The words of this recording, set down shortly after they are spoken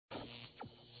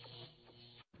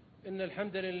إن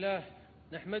الحمد لله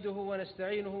نحمده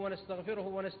ونستعينه ونستغفره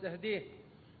ونستهديه،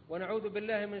 ونعوذ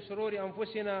بالله من شرور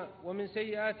أنفسنا ومن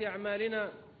سيئات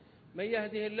أعمالنا. من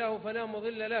يهده الله فلا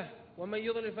مضل له، ومن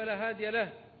يضلل فلا هادي له.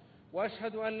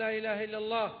 وأشهد أن لا إله إلا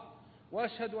الله،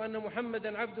 وأشهد أن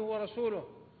محمدا عبده ورسوله،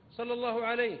 صلى الله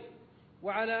عليه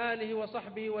وعلى آله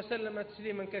وصحبه وسلم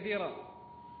تسليما كثيرا.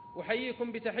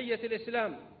 أحييكم بتحية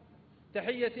الإسلام،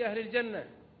 تحية أهل الجنة،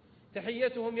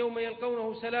 تحيتهم يوم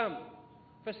يلقونه سلام،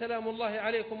 فسلام الله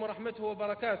عليكم ورحمته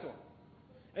وبركاته.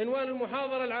 عنوان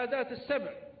المحاضرة العادات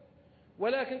السبع،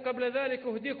 ولكن قبل ذلك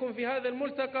أهديكم في هذا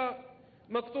الملتقى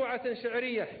مقطوعة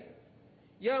شعرية: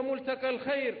 يا ملتقى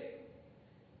الخير،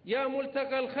 يا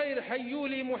ملتقى الخير، حيوا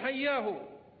لي محياه،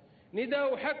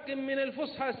 نداء حق من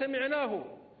الفصحى سمعناه،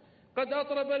 قد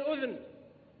أطرب الأذن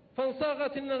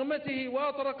فانصاغت النغمته،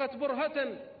 وأطرقت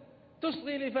برهة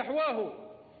تصغي لفحواه.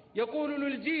 يقول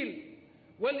للجيل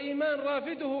والإيمان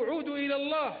رافده: عودوا إلى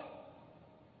الله،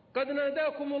 قد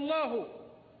ناداكم الله،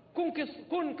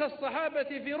 كن كالصحابة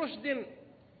في رشد،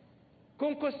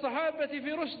 كن كالصحابة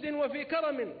في رشد وفي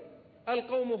كرم.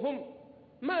 القوم هم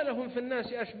ما لهم في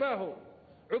الناس أشباه،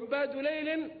 عباد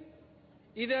ليل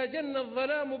إذا جن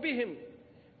الظلام بهم،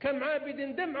 كم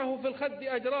عابد دمعه في الخد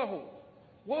أجراه.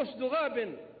 وأسد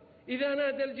غاب إذا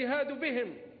نادى الجهاد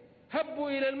بهم، هبوا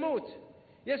إلى الموت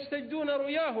يستجدون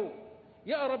رياه.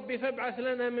 يا رب فابعث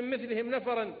لنا من مثلهم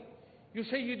نفرا،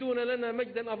 يشيدون لنا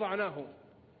مجدا أضعناه.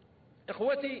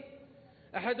 إخوتي،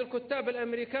 أحد الكتاب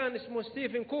الأمريكان اسمه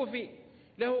ستيفن كوفي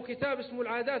له كتاب اسمه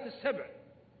العادات السبع،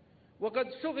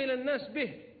 وقد شغل الناس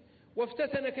به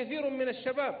وافتتن كثير من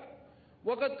الشباب.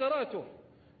 وقد قرأته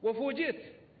وفوجئت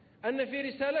أن في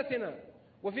رسالتنا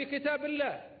وفي كتاب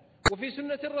الله وفي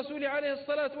سنة الرسول عليه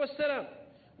الصلاة والسلام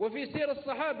وفي سير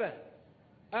الصحابة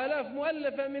آلاف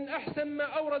مؤلفة من أحسن ما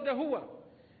أورد هو،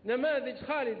 نماذج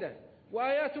خالدة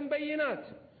وآيات بينات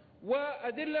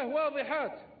وأدلة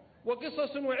واضحات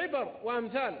وقصص وعبر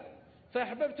وأمثال.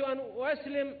 فأحببت أن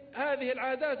أسلم هذه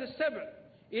العادات السبع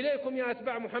إليكم يا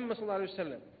أتباع محمد صلى الله عليه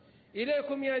وسلم،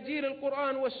 إليكم يا جيل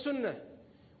القرآن والسنة.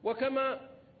 وكما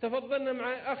تفضلنا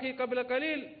مع أخي قبل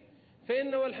قليل،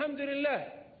 فإنه والحمد لله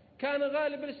كان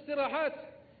غالب الاستراحات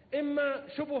إما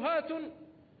شبهات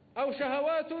أو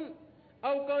شهوات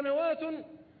أو قنوات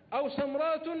أو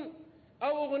سمرات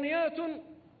أو أغنيات،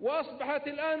 وأصبحت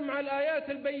الآن مع الآيات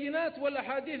البينات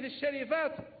والأحاديث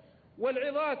الشريفات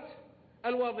والعظات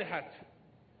الواضحات.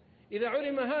 إذا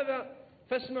علم هذا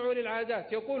فاسمعوا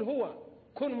للعادات. يقول هو: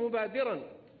 كن مبادرا.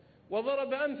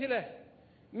 وضرب أمثلة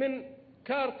من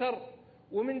كارتر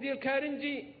ومن ديل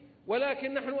كارنجي،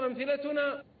 ولكن نحن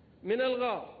أمثلتنا من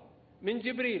الغار، من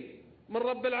جبريل، من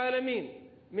رب العالمين،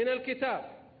 من الكتاب،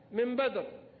 من بدر،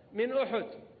 من أحد.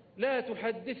 لا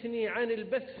تحدثني عن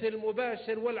البث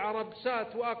المباشر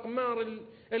والعربسات وأقمار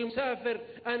المسافر،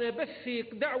 أنا بثي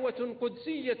دعوة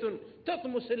قدسية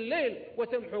تطمس الليل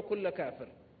وتمحو كل كافر.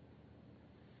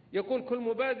 يقول: كل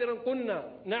مبادرا.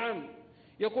 قلنا نعم.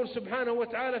 يقول سبحانه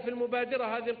وتعالى في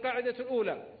المبادرة، هذه القاعدة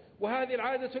الأولى وهذه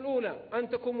العادة الأولى، أن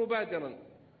تكون مبادرا.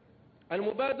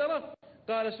 المبادرة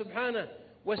قال سبحانه: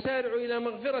 وسارعوا إلى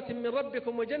مغفرة من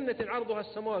ربكم وجنة عرضها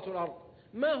السماوات والأرض.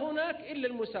 ما هناك إلا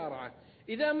المسارعة.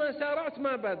 إذا ما سارعت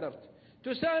ما بادرت.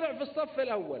 تسارع في الصف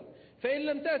الأول، فإن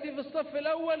لم تأتي في الصف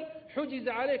الأول حجز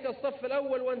عليك الصف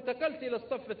الأول وانتقلت إلى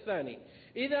الصف الثاني.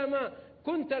 إذا ما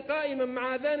كنت قائما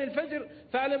مع أذان الفجر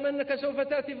فاعلم أنك سوف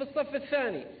تأتي في الصف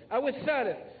الثاني أو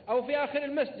الثالث أو في آخر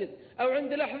المسجد أو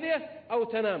عند الأحذية أو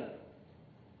تنام.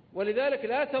 ولذلك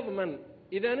لا تضمن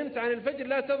إذا نمت عن الفجر،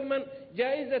 لا تضمن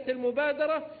جائزة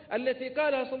المبادرة التي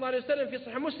قالها صلى الله عليه وسلم في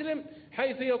صحيح مسلم،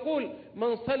 حيث يقول: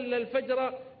 من صلى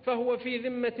الفجر فهو في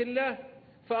ذمة الله،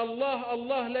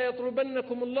 الله لا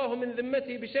يطلبنكم الله من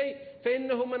ذمته بشيء،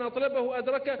 فإنه من طلبه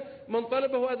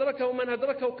أدركه ومن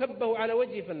أدركه كبه على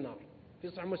وجهه في النار. في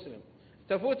صحيح مسلم.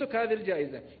 تفوتك هذه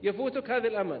الجائزة، يفوتك هذا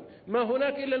الأمان، ما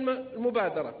هناك إلا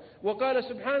المبادرة. وقال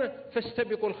سبحانه: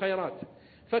 فاستبقوا الخيرات.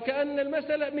 فكأن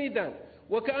المسألة ميدان،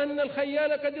 وكأن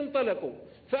الخيال قد انطلقوا.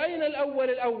 فأين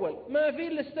الأول؟ ما في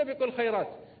إلا استبقوا الخيرات.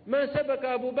 ما سبق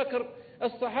أبو بكر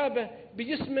الصحابة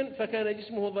بجسم فكان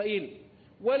جسمه ضئيل،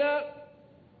 ولا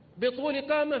بطول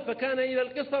قامة فكان إلى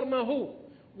القصر ما هو،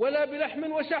 ولا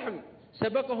بلحم وشحم.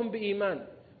 سبقهم بإيمان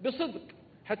بصدق.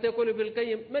 حتى يقول ابن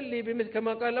القيم: من لي بمثل،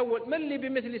 كما قال الأول: من لي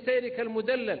بمثل سيرك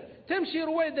المدلل، تمشي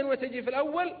رويدا وتجي في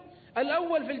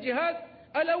الأول في الجهاد،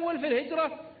 الأول في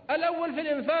الهجرة، الأول في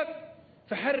الإنفاق.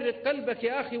 فحرك قلبك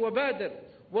يا أخي وبادر.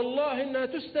 والله إنها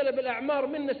تستلب الأعمار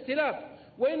منا استلاب،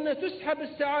 وإن تسحب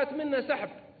الساعات منا سحب.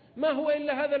 ما هو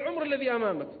إلا هذا العمر الذي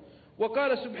أمامك.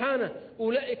 وقال سبحانه: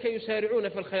 أولئك يسارعون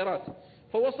في الخيرات.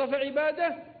 فوصف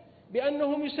عباده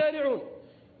بأنهم يسارعون،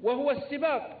 وهو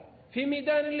السباق في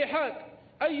ميدان اللحاق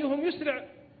أيهم يسرع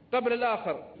قبل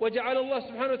الآخر، وجعل الله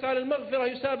سبحانه وتعالى المغفرة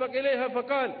يسابق إليها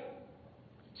فقال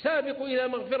سابقوا إلى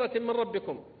مغفرة من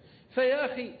ربكم. فيا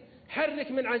أخي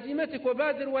حرك من عزيمتك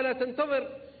وبادر ولا تنتظر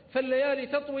فالليالي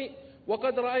تطوي.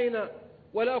 وقد رأينا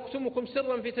ولا أكتمكم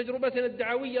سرا في تجربتنا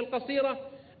الدعوية القصيرة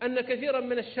أن كثيرا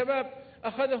من الشباب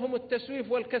أخذهم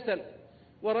التسويف والكسل.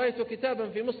 ورأيت كتابا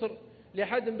في مصر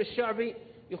لأحد بالشعب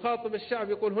يخاطب الشعب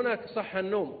يقول هناك صح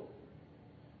النوم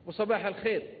وصباح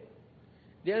الخير،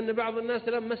 لأن بعض الناس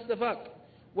لما استفاق،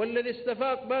 والذي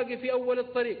استفاق باقي في أول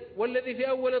الطريق، والذي في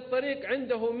أول الطريق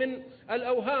عنده من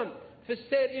الأوهام في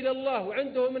السير إلى الله،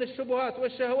 وعنده من الشبهات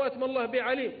والشهوات ما الله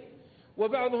بعليم.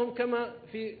 وبعضهم كما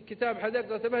في كتاب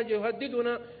حدائق البهجة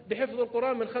يهددنا بحفظ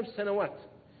القرآن من 5 سنوات،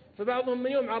 فبعضهم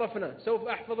من يوم عرفنا سوف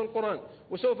أحفظ القرآن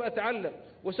وسوف أتعلم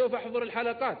وسوف أحضر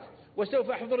الحلقات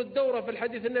وسوف أحضر الدورة في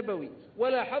الحديث النبوي،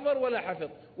 ولا حضر ولا حفظ.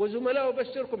 وزملاء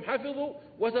بشركم حفظوا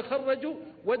وتخرجوا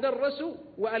ودرسوا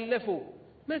وألفوا.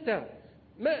 متى؟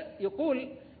 ما يقول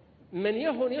من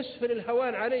يهن يسفل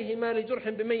الهوان عليه ما لجرح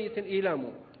بميت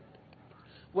إيلامه.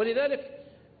 ولذلك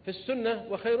في السنة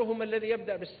وخيرهم الذي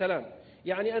يبدأ بالسلام،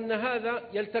 يعني أن هذا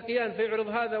يلتقيان فيعرض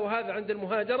هذا وهذا عند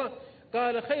المهاجرة،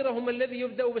 قال خيرهم الذي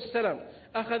يبدأ بالسلام.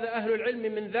 أخذ أهل العلم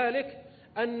من ذلك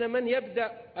أن من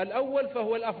يبدأ الأول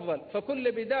فهو الأفضل،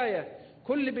 فكل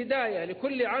بداية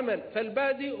لكل عمل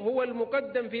فالبادئ هو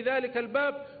المقدم في ذلك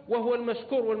الباب وهو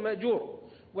المشكور والمأجور.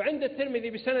 وعند الترمذي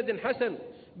بسند حسن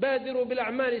بادروا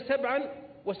بالأعمال 7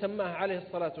 وسماها عليه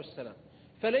الصلاة والسلام.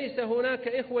 فليس هناك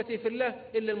إخوتي في الله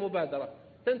إلا المبادرة.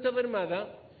 تنتظر ماذا؟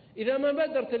 إذا ما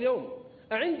بادرت اليوم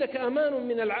أعندك أمان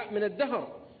من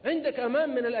الدهر، عندك أمان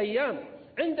من الأيام،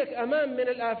 عندك أمان من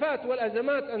الآفات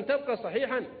والأزمات أن تبقى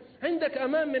صحيحا، عندك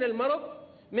أمان من المرض،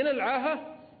 من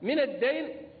العاهة، من الدين،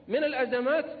 من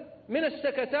الأزمات، من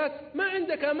السكتات، ما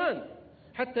عندك أمان.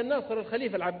 حتى الناصر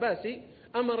الخليفة العباسي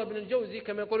أمر ابن الجوزي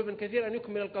كما يقول ابن كثير أن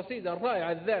يكمل القصيدة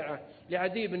الرائعة الذائعة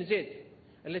لعدي بن زيد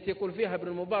التي يقول فيها ابن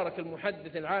المبارك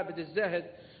المحدث العابد الزاهد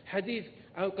حديث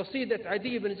عن قصيدة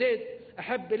عدي بن زيد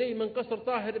أحب إلي من قصر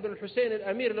طاهر بن الحسين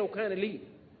الأمير لو كان لي.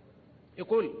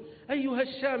 يقول أيها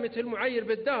الشامت المعير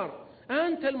بالدار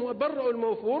أنت المبرأ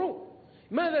الموفور،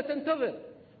 ماذا تنتظر؟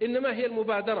 إنما هي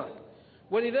المبادرة.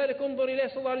 ولذلك انظر إليه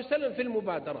صلى الله عليه وسلم في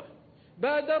المبادرة،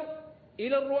 بادر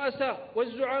إلى الرؤساء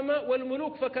والزعماء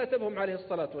والملوك فكاتبهم عليه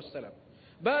الصلاة والسلام،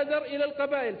 بادر إلى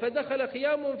القبائل فدخل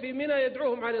خيام في منى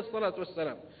يدعوهم عليه الصلاة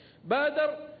والسلام،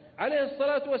 بادر عليه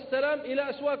الصلاة والسلام إلى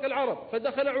أسواق العرب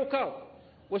فدخل عكاظ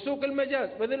وسوق المجاز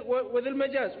وذي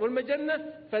المجاز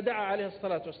والمجنة فدعا عليه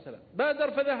الصلاة والسلام،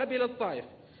 بادر فذهب إلى الطائف،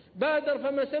 بادر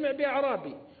فما سمع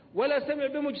بأعرابي ولا سمع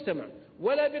بمجتمع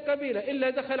ولا بقبيلة إلا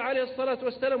دخل عليه الصلاة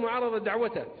والسلام وعرض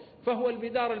دعوته، فهو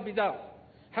البدار.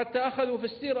 حتى أخذوا في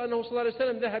السيرة أنه صلى الله عليه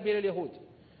وسلم ذهب إلى اليهود،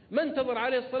 ما انتظر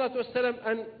عليه الصلاة والسلام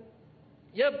أن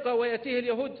يبقى ويأتيه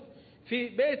اليهود في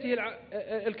بيته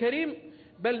الكريم،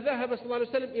 بل ذهب صلى الله عليه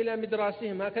وسلم إلى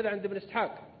مدراسهم، هكذا عند ابن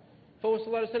إسحاق. فهو صلى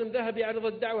الله عليه وسلم ذهب يعرض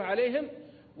الدعوة عليهم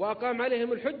وأقام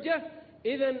عليهم الحجة.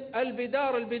 إذن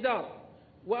البدار.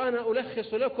 وأنا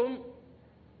ألخص لكم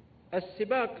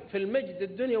السباق في المجد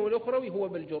الدنيا والأخروي هو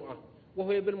بالجرأة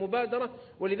وهو بالمبادرة.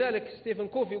 ولذلك ستيفن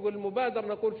كوفي يقول المبادرة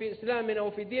نقول في إسلامنا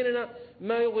وفي ديننا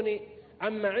ما يغني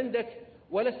عما عندك،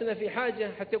 ولسنا في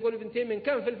حاجة. حتى يقول ابن تيمية إن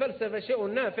كان في الفلسفة شيء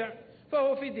نافع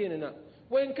فهو في ديننا،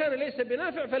 وإن كان ليس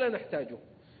بنافع فلا نحتاجه.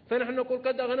 فنحن نقول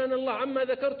قد أغنانا الله عما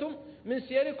ذكرتم من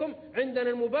سيركم، عندنا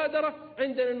المبادرة،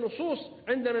 عندنا النصوص،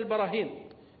 عندنا البراهين.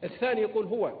 الثاني يقول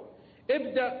هو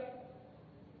ابدأ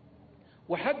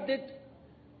وحدد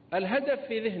الهدف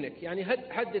في ذهنك، يعني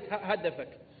حدد هدفك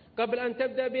قبل أن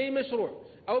تبدأ بأي مشروع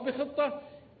أو بخطة.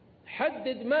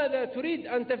 حدد ماذا تريد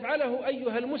أن تفعله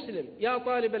أيها المسلم يا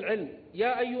طالب العلم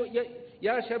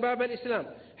يا شباب الإسلام،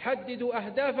 حددوا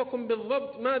أهدافكم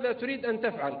بالضبط ماذا تريد أن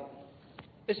تفعل.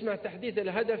 اسمع تحديد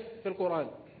الهدف في القرآن: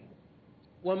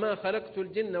 وما خلقت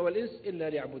الجن والإنس إلا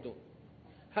ليعبدون.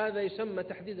 هذا يسمى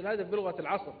تحديد الهدف بلغة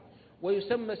العصر،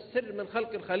 ويسمى السر من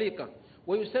خلق الخليقة،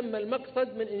 ويسمى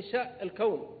المقصد من إنشاء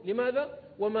الكون. لماذا؟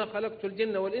 وما خلقت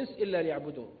الجن والإنس إلا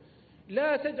ليعبدون.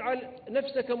 لا تجعل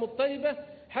نفسك مضطربة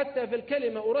حتى في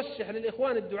الكلمة. أرشح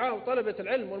للإخوان الدعاء وطلبة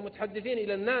العلم والمتحدثين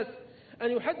إلى الناس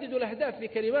أن يحددوا الأهداف في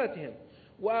كلماتهم،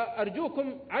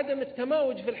 وأرجوكم عدم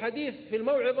التماوج في الحديث في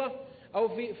الموعظة أو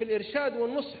في الإرشاد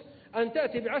والنصح، أن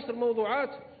تأتي ب10 موضوعات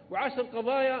و10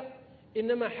 قضايا،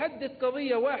 إنما حدد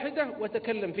قضية واحدة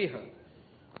وتكلم فيها.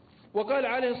 وقال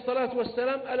عليه الصلاة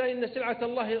والسلام: ألا إن سلعة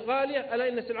الله غالية، ألا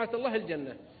إن سلعة الله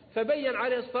الجنة. فبين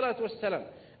عليه الصلاة والسلام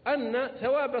أن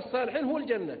ثواب الصالحين هو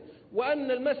الجنة،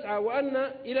 وأن المسعى وأن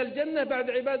إلى الجنة بعد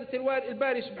عبادة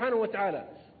الباري سبحانه وتعالى.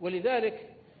 ولذلك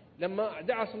لما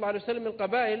دعا صلى الله عليه وسلم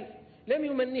القبائل لم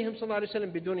يمنيهم صلى الله عليه وسلم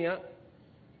بدنيا.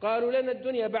 قالوا لنا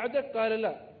الدنيا بعدك، قال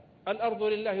لا، الأرض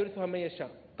لله يورثها من يشاء.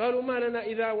 قالوا ما لنا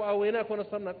إذا وآويناك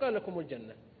ونصرنا، قال لكم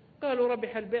الجنة. قالوا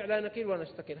ربح البيع لا نكيل ولا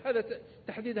نستكيل. هذا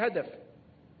تحديد هدف.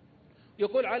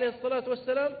 يقول عليه الصلاة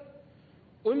والسلام: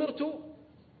 أمرت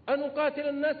أن أقاتل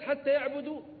الناس حتى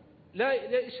يعبدوا لا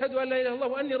يشهدوا أن لا إله إلا الله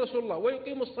وأني رسول الله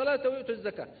ويقيموا الصلاة ويؤتوا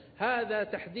الزكاة. هذا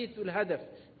تحديد الهدف،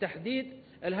 تحديد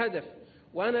الهدف.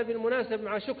 وأنا بالمناسبة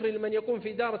مع شكري لمن يقوم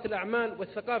في إدارة الأعمال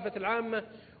والثقافة العامة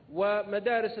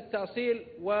ومدارس التأصيل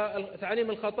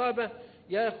وتعليم الخطابة،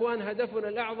 يا إخوان هدفنا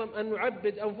الأعظم أن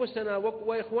نعبد أنفسنا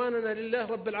وإخواننا لله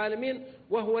رب العالمين،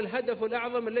 وهو الهدف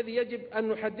الأعظم الذي يجب أن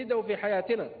نحدده في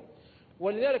حياتنا.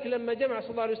 ولذلك لما جمع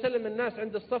صلى الله عليه وسلم الناس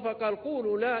عند الصفا قال: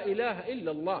 قولوا لا إله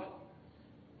إلا الله.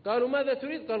 قالوا: ماذا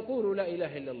تريد؟ قال: قولوا لا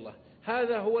إله إلا الله.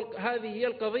 هذه هي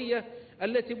القضية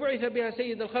التي بعث بها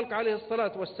سيد الخلق عليه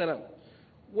الصلاة والسلام.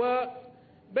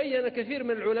 وبين كثير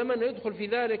من العلماء أن يدخل في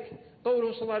ذلك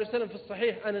قوله صلى الله عليه وسلم في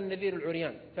الصحيح: أنا النذير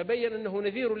العريان، فبين أنه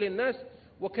نذير للناس،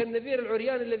 وكالنذير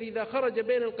العريان الذي إذا خرج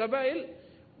بين القبائل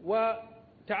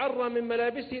وتعرى من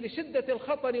ملابسه لشدة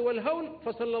الخطر والهول،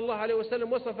 فصلى الله عليه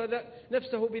وسلم وصف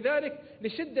نفسه بذلك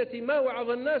لشدة ما وعظ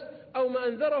الناس أو ما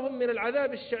أنذرهم من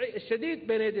العذاب الشديد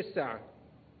بين يدي الساعة.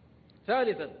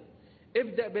 ثالثا: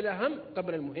 ابدأ بالأهم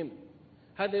قبل المهم.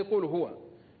 هذا يقول هو،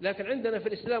 لكن عندنا في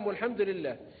الإسلام والحمد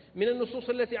لله من النصوص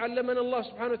التي علمنا الله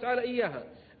سبحانه وتعالى إياها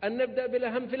أن نبدأ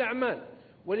بالأهم في الأعمال.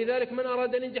 ولذلك من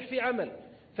أراد أن ينجح في عمل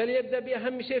فليبدأ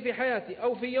بأهم شيء في حياته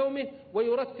أو في يومه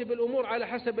ويرتب الأمور على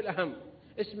حسب الأهم.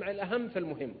 اسمع الأهم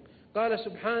فالمهم. قال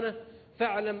سبحانه: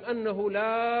 فاعلم أنه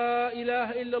لا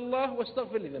إله إلا الله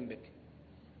واستغفر لذنبك.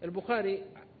 البخاري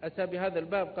أتى بهذا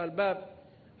الباب، قال: باب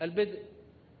البدء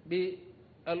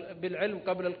بالعلم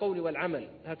قبل القول والعمل،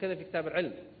 هكذا في كتاب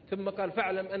العلم. ثم قال: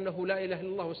 فاعلم أنه لا إله إلا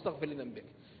الله واستغفر لذنبك.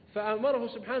 فأمره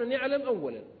سبحانه أن يعلم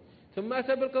أولا، ثم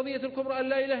أتى بالقضية الكبرى أن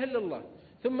لا إله إلا الله،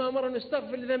 ثم أمر أن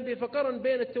يستغفر لذنبه، فقرن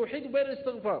بين التوحيد وبين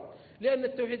الاستغفار، لأن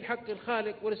التوحيد حق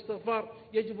الخالق والاستغفار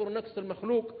يجبر نقص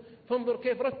المخلوق. فانظر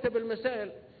كيف رتب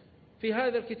المسائل في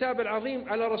هذا الكتاب العظيم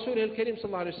على رسوله الكريم صلى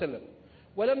الله عليه وسلم.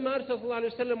 ولما أرسل صلى الله عليه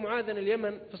وسلم معاذا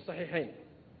اليمن في الصحيحين،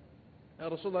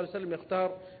 الرسول صلى الله عليه وسلم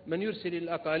يختار من يرسل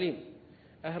الأقاليم.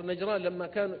 أهل نجران لما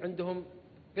كانوا عندهم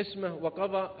قسمة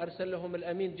وقضاء أرسل لهم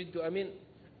الأمين جد أمين،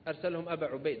 أرسل لهم أبا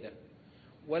عبيدة.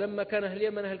 ولما كان أهل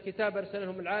اليمن أهل الكتاب أرسل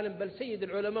لهم العالم بل سيد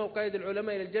العلماء وقائد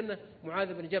العلماء إلى الجنة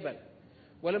معاذ بن جبل.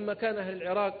 ولما كان أهل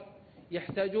العراق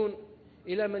يحتاجون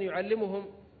إلى من يعلمهم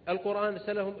القرآن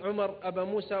أرسلهم عمر أبا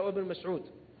موسى وابن مسعود.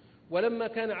 ولما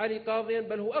كان علي قاضيا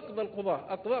بل هو أقضى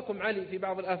القضاة، أقضاكم علي في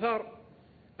بعض الآثار،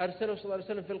 أرسله صلى الله عليه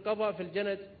وسلم في القضاء في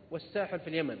الجند والساحل في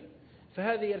اليمن.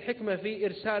 فهذه الحكمة في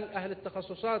إرسال أهل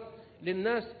التخصصات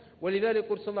للناس. ولذلك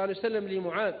يقول صلى الله عليه وسلم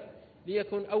لمعاذ: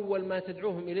 ليكن أول ما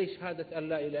تدعوهم إليه شهادة أن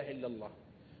لا إله إلا الله.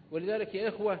 ولذلك يا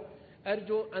إخوة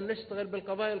أرجو أن نشتغل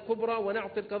بالقضايا الكبرى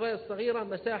ونعطي القضايا الصغيرة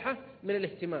مساحة من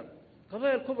الاهتمام.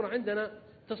 القضايا الكبرى عندنا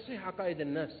تصحيح عقائد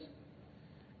الناس،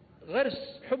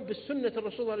 غرس حب السنة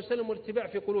الرسول صلى الله عليه وسلم والاتباع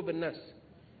في قلوب الناس،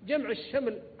 جمع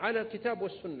الشمل على الكتاب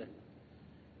والسنة،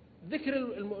 ذكر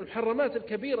المحرمات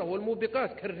الكبيرة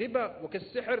والموبقات كالربا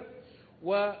وكالسحر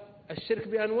والشرك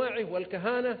بأنواعه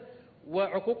والكهانة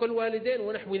وعقوق الوالدين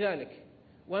ونحو ذلك.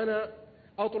 وأنا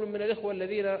أطلب من الإخوة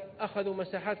الذين أخذوا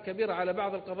مساحات كبيرة على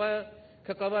بعض القضايا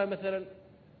كقضايا مثلا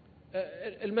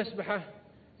المسبحة،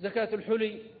 زكاة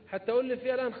الحلي، حتى ألف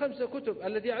فيها الآن 5 كتب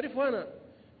التي أعرفها أنا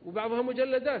وبعضها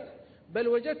مجلدات، بل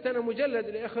وجدت أنا مجلد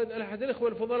لأحد الإخوة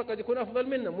الفضلاء قد يكون أفضل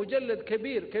منا، مجلد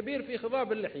كبير كبير في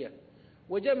خضاب اللحية،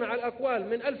 وجمع الأقوال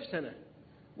من 1000 سنة،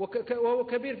 وهو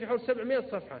كبير في حول 700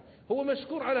 صفحة. هو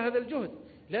مشكور على هذا الجهد،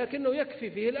 لكنه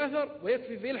يكفي فيه الأثر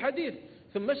ويكفي فيه الحديث.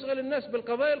 ثم اشغل الناس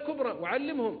بالقضايا الكبرى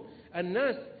وعلمهم.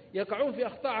 الناس يقعون في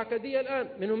أخطاء عقدية الآن،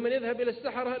 منهم من يذهب إلى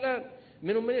السحرة الآن،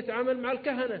 منهم من يتعامل مع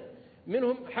الكهنة،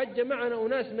 منهم حج معنا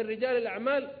أناس من رجال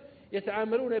الأعمال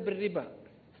يتعاملون بالربا.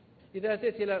 إذا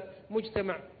أتيت إلى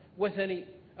مجتمع وثني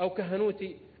أو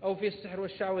كهنوتي أو في السحر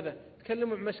والشعوذة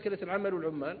تكلمهم عن مشكلة العمل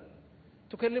والعمال،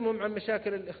 تكلمهم عن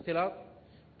مشاكل الاختلاط،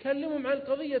 تكلمهم عن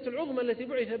القضية العظمى التي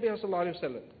بعث بها صلى الله عليه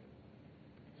وسلم.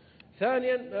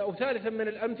 ثانيا أو ثالثا من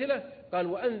الأمثلة قال: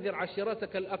 وأنذر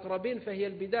عشيرتك الأقربين، فهي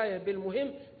البداية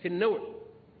بالمهم في النوع،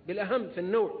 بالأهم في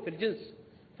النوع في الجنس.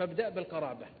 فابدأ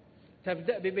بالقرابة،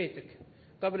 تبدأ ببيتك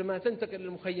قبل ما تنتقل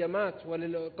للمخيمات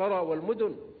وللقرى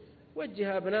والمدن.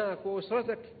 وجه أبنائك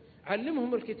وأسرتك،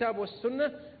 علمهم الكتاب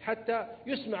والسنة حتى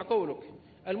يسمع قولك.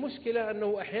 المشكلة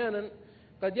أنه أحيانا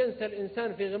قد ينسى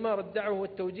الإنسان في غمار الدعوة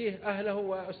والتوجيه أهله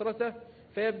وأسرته،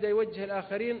 فيبدأ يوجه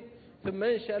الآخرين، ثم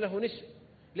ينشأ له نشء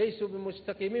ليسوا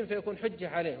بمستقيمين فيكون حجة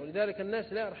عليه. ولذلك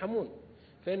الناس لا يرحمون،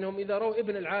 فإنهم إذا رأوا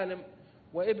ابن العالم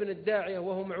وابن الداعية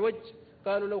وهو معوج،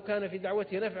 قالوا لو كان في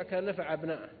دعوته نفع كان نفع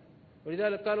أبنائه.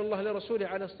 ولذلك قال الله لرسوله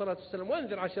عليه الصلاة والسلام: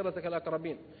 وأنذر عشيرتك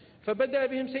الأقربين. فبدأ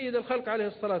بهم سيد الخلق عليه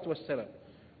الصلاة والسلام.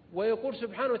 ويقول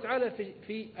سبحانه وتعالى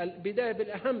في البداية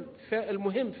بالأهم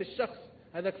المهم في الشخص،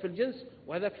 هذاك في الجنس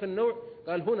وهذاك في النوع،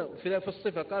 قال هنا في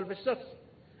الصفة، قال في الشخص: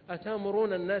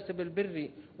 أتامرون الناس بالبر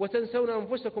وتنسون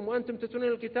أنفسكم وأنتم تتلون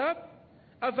الكتاب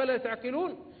أفلا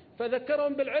تعقلون.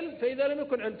 فذكرهم بالعلم، فإذا لم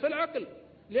يكن علم فالعقل،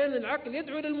 لأن العقل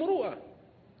يدعو للمروءة.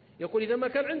 يقول إذا ما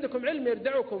كان عندكم علم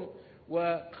يردعكم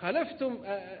وخالفتم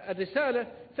الرسالة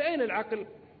فأين العقل؟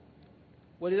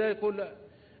 ولذلك يقول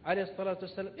عليه الصلاة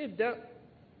والسلام: ابدأ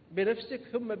بنفسك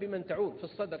ثم بمن تعود، في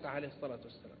الصدقة عليه الصلاة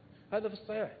والسلام، هذا في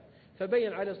الصحيح.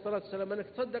 فبين عليه الصلاة والسلام أنك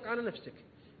تصدق على نفسك،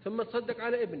 ثم تصدق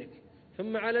على ابنك،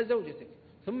 ثم على زوجتك،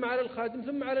 ثم على الخادم،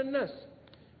 ثم على الناس.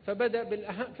 فبدأ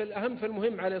في الأهم في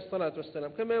المهم عليه الصلاة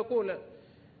والسلام. كما يقول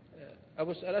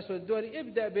أبو الأسود الدولي: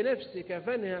 ابدأ بنفسك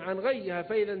فانهى عن غيها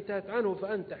فإذا انتهت عنه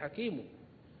فأنت حكيم.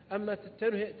 أما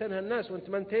تنهى الناس وانت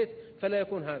ما انتهيت فلا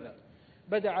يكون هذا.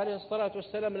 بدأ عليه الصلاة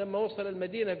والسلام لما وصل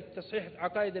المدينة بتصحيح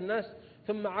عقائد الناس،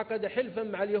 ثم عقد حلفا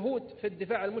مع اليهود في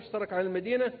الدفاع المشترك عن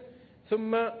المدينة.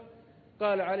 ثم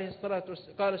قال عليه الصلاة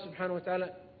والسلام، قال سبحانه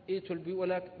وتعالى: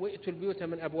 وائتوا البيوت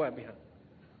من أبوابها.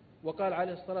 وقال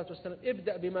عليه الصلاة والسلام: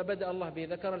 ابدأ بما بدأ الله به.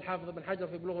 ذكر الحافظ بن حجر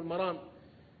في بلوغ المرام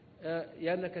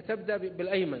لأنك تبدأ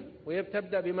بالأيمن،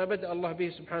 وتبدأ بما بدأ الله به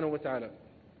سبحانه وتعالى.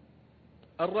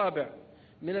 الرابع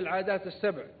من العادات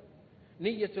السبع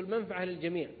نية المنفعة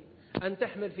للجميع، أن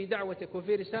تحمل في دعوتك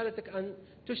وفي رسالتك أن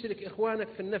تشرك إخوانك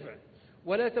في النفع،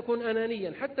 ولا تكون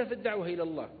أنانيا حتى في الدعوة إلى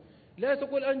الله. لا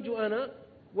تقول أنجو أنا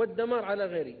والدمار على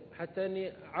غيري. حتى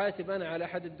أني عاتب أنا على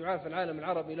أحد الدعاة في العالم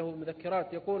العربي له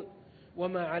مذكرات يقول: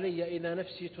 وما علي إذا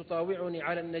نفسي تطاوعني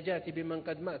على النجاة بمن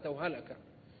قد مات أو هلك.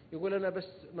 يقول أنا بس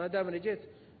ما دام نجيت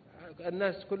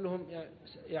الناس كلهم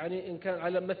يعني إن كان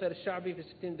على مثل الشعبي في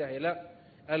 60 داهية. لا،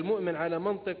 المؤمن على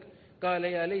منطق. قال: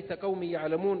 يا ليت قومي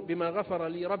يعلمون بما غفر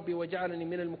لي ربي وجعلني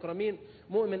من المكرمين.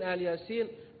 مؤمن آل ياسين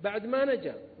بعد ما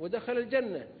نجا ودخل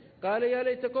الجنة قال: يا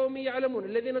ليت قومي يعلمون،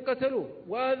 الذين قتلوه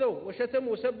وآذوه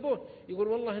وشتموا وسبوه، يقول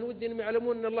والله إن ودي أنهم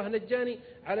يعلمون أن الله نجاني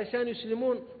علشان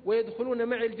يسلمون ويدخلون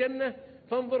معي الجنة،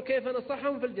 فانظر كيف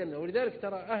نصحهم في الجنة. ولذلك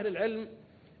ترى أهل العلم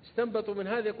استنبطوا من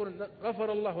هذا، يقول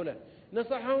غفر الله له،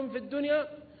 نصحهم في الدنيا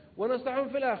ونصحهم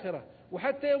في الآخرة،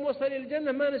 وحتى يوم وصل إلى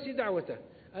الجنة ما نسي دعوته.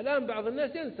 الآن بعض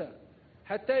الناس ينسى،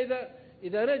 حتى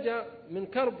إذا نجا من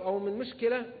كرب أو من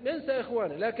مشكلة ينسى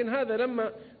إخوانه. لكن هذا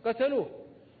لما قتلوه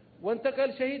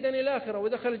وانتقل شهيدا إلى الآخرة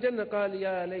ودخل الجنة قال: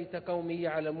 يا ليت قومي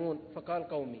يعلمون. فقال: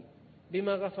 قومي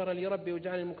بما غفر لي ربي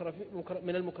وجعلني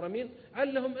من المكرمين،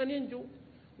 علهم أن ينجوا.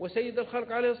 وسيد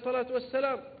الخلق عليه الصلاة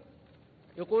والسلام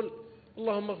يقول: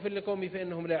 اللهم اغفر لقومي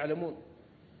فإنهم لا يعلمون.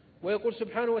 ويقول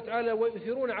سبحانه وتعالى: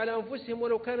 ويؤثرون على أنفسهم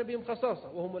ولو كان بهم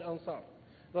خصاصة وهم الأنصار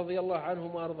رضي الله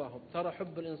عنهم وأرضاهم. ترى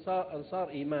حب الأنصار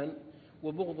إيمان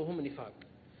وبغضهم نفاق،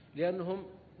 لأنهم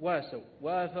واسوا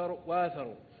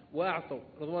وآثروا وأعطوا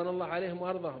رضوان الله عليهم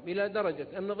وأرضاهم، إلى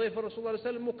درجة أن ضيف الرسول صلى الله عليه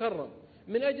وسلم مكرم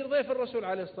من أجل ضيف الرسول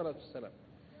عليه الصلاة والسلام.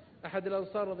 أحد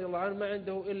الأنصار رضي الله عنه ما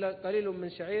عنده إلا قليل من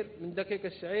شعير، من دقيق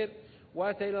الشعير،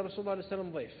 وأتى إلى رسول الله عليه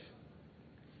وسلم ضيف.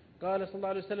 قال صلى الله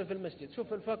عليه وسلم في المسجد: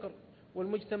 شوف الفقر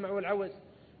والمجتمع والعوز،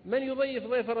 من يضيف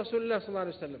ضيف رسول الله صلى الله عليه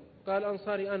وسلم؟ قال: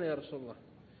 أنصاري أنا يا رسول الله.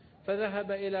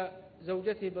 فذهب إلى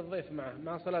زوجته بالضيف معه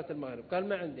مع صلاة المغرب. قال: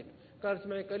 ما عندك؟ قالت: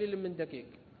 معي قليل من دقيق،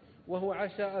 وهو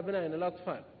عشاء أبنائنا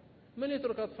الأطفال، من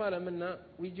يترك أطفاله منا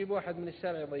ويجيب واحد من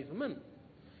الشارع يضيفه؟ من؟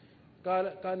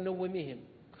 قال: نوميهم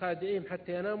خادعيهم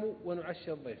حتى يناموا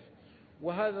ونعشى الضيف،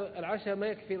 وهذا العشاء ما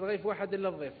يكفي الضيف واحد إلا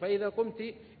الضيف، فإذا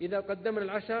قمت إذا قدمنا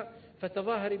العشاء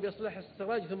فتظاهري بإصلاح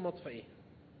السراج ثم اطفئيه.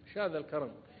 هذا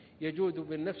الكرم، يجود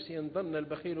بالنفس إن ظن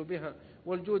البخيل بها،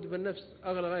 والجود بالنفس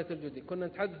أغلى غاية الجود. كنا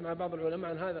نتحدث مع بعض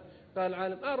العلماء عن هذا، قال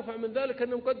العالم: أرفع من ذلك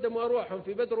أنهم قدموا أرواحهم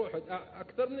في بدر وأحد،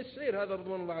 أكثر من الشعير هذا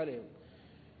رضوان الله عليهم.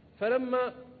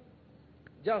 فلما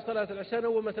جاء صلاة العشاء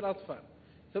نومت الأطفال،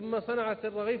 ثم صنعت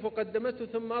الرغيف وقدمته،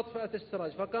 ثم أطفأت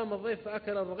السراج، فقام الضيف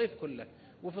فأكل الرغيف كله.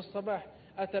 وفي الصباح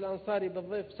أتى الأنصاري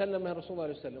بالضيف سلمه رسول الله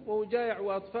عليه وسلم وهو جائع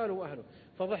وأطفاله وأهله،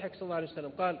 فضحك صلى الله عليه وسلم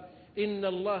قال: إن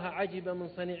الله عجب من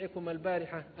صنيعكم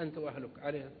البارحة أنت وأهلك.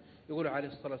 يقول عليه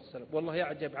الصلاة والسلام: والله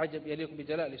يعجب عجب يليق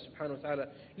بجلاله سبحانه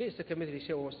وتعالى، ليس كمثله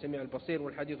شيء وهو السميع البصير،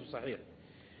 والحديث صحيح.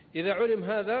 إذا علم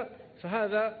هذا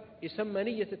فهذا يسمى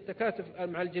نية التكاتف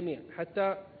مع الجميع.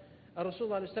 حتى الرسول صلى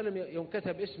الله عليه وسلم يوم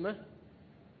كتب اسمه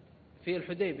في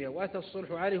الحديبية وأتى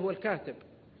الصلح عليه هو الكاتب،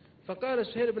 فقال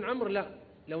سهيل بن عمرو: لا،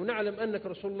 لو نعلم أنك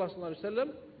رسول الله صلى الله عليه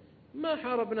وسلم ما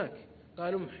حاربناك.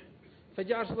 قال: امح.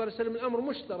 فجعل صلى الله عليه وسلم الأمر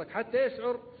مشترك حتى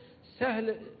يشعر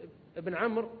سهل بن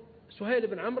عمرو سهيل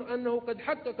بن عمرو أنه قد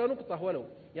حقق نقطة ولو،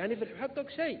 يعني في حقق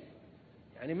شيء،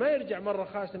 يعني ما يرجع مرة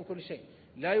خاسر كل شيء،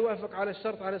 لا يوافق على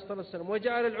الشرط عليه الصلاة والسلام،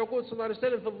 وجعل العقود صلى الله عليه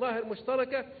وسلم في الظاهر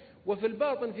مشتركة وفي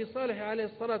الباطن في صالح عليه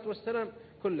الصلاة والسلام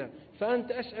كلها.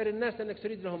 فأنت أشعر الناس أنك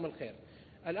تريد لهم الخير.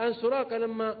 الآن سراقة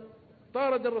لما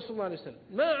طارد الرسول صلى الله عليه وسلم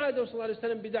ما عاده صلى الله عليه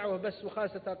وسلم بدعوة بس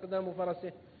وخاست أقدام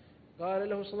فرسه، قال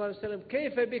له صلى الله عليه وسلم: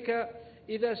 كيف بك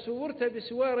إذا سورت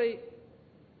بسوار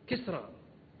كسرى؟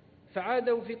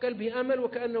 فعاده في قلبه أمل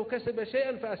وكأنه كسب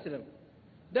شيئا فأسلم.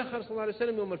 دخل صلى الله عليه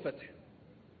وسلم يوم الفتح.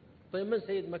 طيب من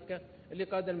سيد مكة اللي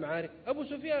قاد المعارك؟ أبو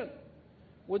سفيان.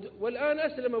 والآن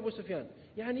أسلم أبو سفيان،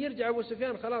 يعني يرجع أبو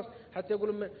سفيان خلاص، حتى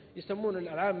يقولون يسمون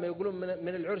العامة يقولون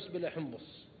من العرس بلا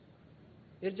حنبص،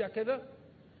 يرجع كذا.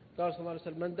 قال صلى الله عليه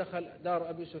وسلم: من دخل دار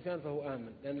أبي سفيان فهو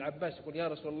آمن. لأن العباس يقول: يا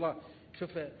رسول الله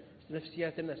شوف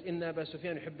نفسيات الناس، إن أبا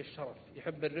سفيان يحب الشرف،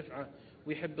 يحب الرفعة،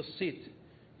 ويحب الصيت،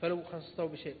 فلو خصصته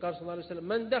بشيء. قال صلى الله عليه وسلم: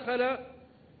 من دخل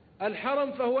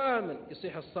الحرم فهو آمن،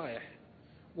 يصيح الصائح،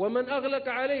 ومن أغلق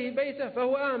عليه بيته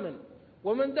فهو آمن،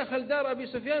 ومن دخل دار أبي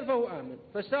سفيان فهو آمن.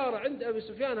 فصار عند أبي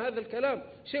سفيان هذا الكلام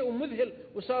شيء مذهل،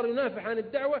 وصار ينافح عن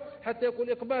الدعوة حتى يقول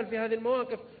إقبال في هذه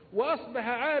المواقف. وأصبح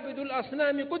عابد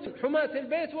الأصنام قدر حماة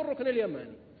البيت والركن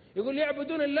اليماني، يقول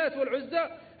يعبدون اللات والعزى،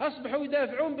 أصبحوا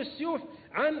يدافعون بالسيوف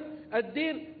عن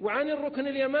الدين وعن الركن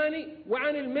اليماني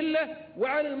وعن الملة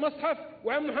وعن المصحف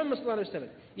وعن محمد صلى الله عليه وسلم.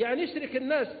 يعني يشرك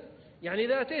الناس. يعني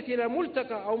إذا أتيت إلى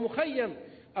ملتقى أو مخيم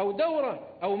أو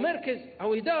دورة أو مركز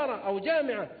أو إدارة أو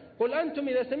جامعة، قل أنتم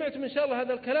إذا سمعتم إن شاء الله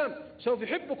هذا الكلام سوف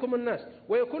يحبكم الناس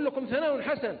ويكون لكم ثناء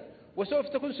حسن، وسوف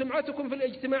تكون سمعتكم في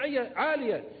الاجتماعية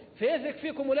عالية، فيثق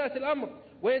فيكم ولاة الأمر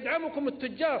ويدعمكم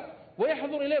التجار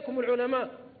ويحضر إليكم العلماء.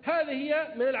 هذه هي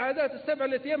من العادات السبع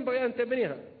التي ينبغي أن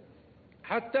تبنيها.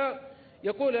 حتى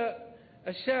يقول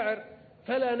الشاعر: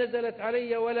 فلا نزلت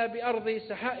علي ولا بأرضي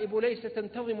سحائب ليس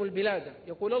تنتظم البلاد.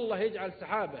 يقول الله يجعل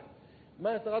سحابة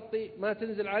ما تغطي، ما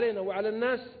تنزل علينا وعلى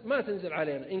الناس ما تنزل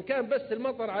علينا، إن كان بس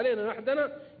المطر علينا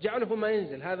وحدنا جعله ما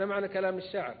ينزل. هذا معنى كلام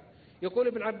الشاعر. يقول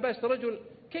ابن عباس: رجل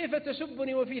كيف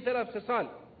تسبني وفي 3 خصال؟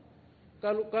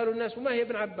 قالوا الناس: وما هي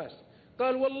ابن عباس؟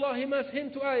 قال: والله ما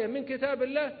فهمت آية من كتاب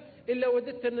الله إلا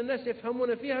وددت أن الناس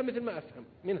يفهمون فيها مثل ما أفهم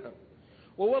منها،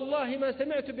 ووالله ما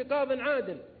سمعت بقاض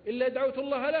عادل إلا دعوت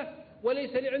الله له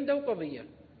وليس لي عنده قضية.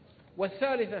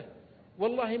 والثالثة: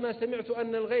 والله ما سمعت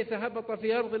أن الغيث هبط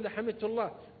في أرض إلا حمدت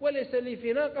الله وليس لي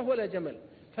في ناقة ولا جمل.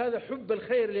 فهذا حب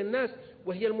الخير للناس،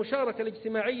 وهي المشاركة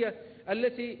الاجتماعية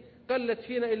التي قلت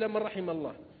فينا إلا من رحم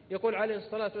الله. يقول عليه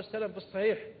الصلاة والسلام في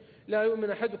الصحيح: لا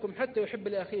يؤمن أحدكم حتى يحب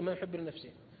لأخيه ما يحب لنفسه.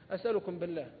 أسألكم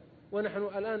بالله، ونحن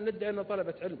الآن ندعي أن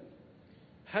طلبة علم،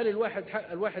 هل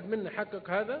الواحد منا حقق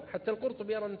هذا؟ حتى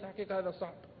القرطبي يرى أن تحقيق هذا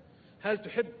صعب. هل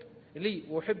تحب لي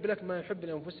وأحب لك ما يحب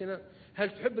لأنفسنا؟ هل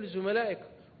تحب لزملائك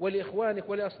ولإخوانك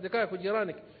ولأصدقائك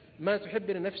وجيرانك ما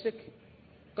تحب لنفسك؟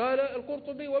 قال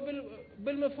القرطبي: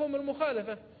 وبالمفهوم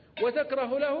المخالفة: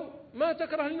 وتكره له ما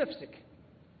تكره لنفسك.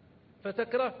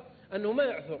 فتكره أنه ما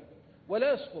يعثر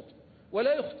ولا يسقط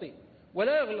ولا يخطي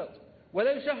ولا يغلط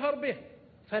ولا يشهر به.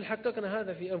 فهل حققنا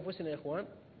هذا في أنفسنا يا إخوان؟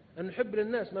 أن نحب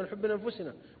للناس ما نحب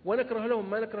لأنفسنا ونكره لهم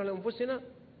ما نكره لأنفسنا.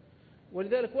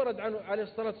 ولذلك ورد عنه عليه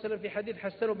الصلاة والسلام في حديث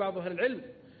حسنه بعض أهل العلم: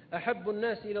 أحب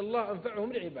الناس إلى الله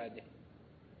أنفعهم لعباده.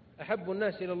 أحب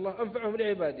الناس إلى الله أنفعهم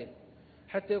لعباده.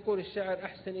 حتى يقول الشاعر: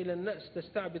 أحسن إلى الناس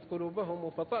تستعبد قلوبهم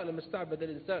فطالما استعبد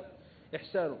الإنسان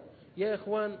إحسانه. يا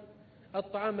إخوان،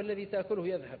 الطعام الذي تأكله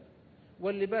يذهب،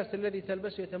 واللباس الذي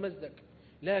تلبسه يتمزق،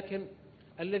 لكن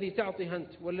الذي تعطي أنت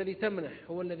والذي تمنح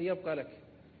هو الذي يبقى لك.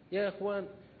 يا إخوان،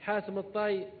 حاتم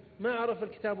الطائي ما عرف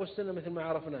الكتاب والسنة مثل ما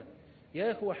عرفناه.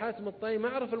 يا إخوة، حاتم الطائي ما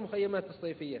عرف المخيمات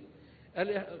الصيفية،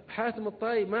 حاتم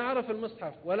الطائي ما عرف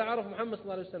المصحف ولا عرف محمد صلى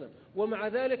الله عليه وسلم، ومع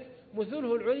ذلك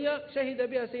مثله العليا شهد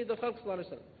بها سيد الخلق صلى الله عليه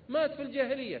وسلم. مات في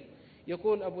الجاهلية.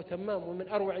 يقول أبو تمام ومن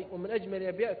أروع ومن أجمل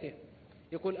أبياته،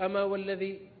 يقول: أما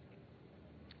والذي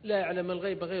لا يعلم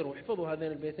الغيب غيره. احفظوا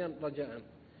هذين البيتين رجاء،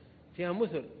 فيها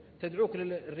مثل تدعوك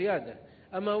للريادة.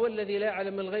 أما والذي لا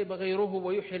يعلم الغيب غيره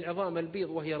ويحيي العظام البيض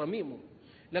وهي رميم،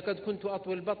 لقد كنت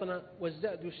أطوي البطن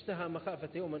والزاد يشتهى مخافة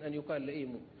يوما أن يقال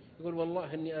لئيم. يقول: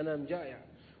 والله إني أنام جائع،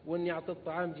 وإني أعطي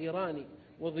الطعام جيراني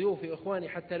وضيوفي إخواني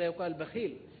حتى لا يقال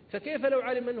بخيل. فكيف لو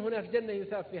علم أن هناك جنة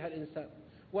يثاب فيها الإنسان،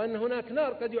 وأن هناك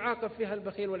نار قد يعاقب فيها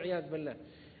البخيل والعياذ بالله.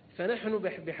 فنحن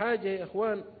بحاجة يا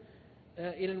إخوان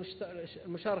إلى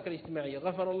المشاركة الاجتماعية.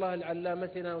 غفر الله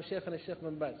لعلامتنا وشيخنا الشيخ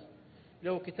بن باز،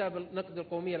 له كتاب نقد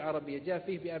القومية العربية، جاء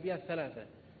فيه بأبيات 3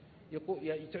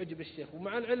 تعجب الشيخ.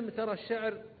 ومع العلم ترى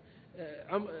الشاعر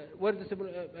وردة بن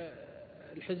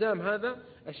الحزام، هذا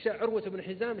الشاعر عروة بن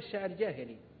حزام الشاعر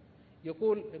جاهلي.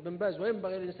 يقول ابن باز: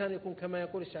 وينبغي الإنسان يكون كما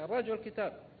يقول الشاعر. راجع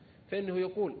الكتاب، فإنه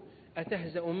يقول: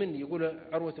 أتهزأ مني، يقول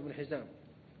عروة بن حزام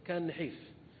كان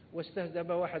نحيف واستهزأ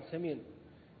به واحد سمين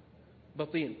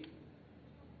بطين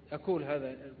أكول،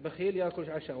 هذا بخيل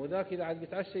يأكل عشاء، وذاك إذا عاد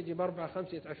بيتعشى يجيب 4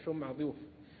 5 يتعشون مع ضيوف.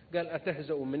 قال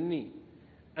أتهزأ مني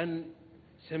أن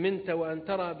سمنت وأن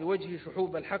ترى بوجهي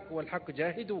شحوب الحق والحق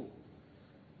جاهد؟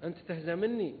 أنت تهزأ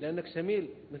مني لأنك سميل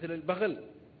مثل البغل،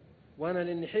 وأنا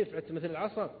لأني حيف مثل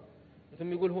العصا.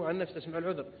 ثم يقول هو عن نفسه اسمع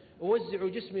العذر: أوزع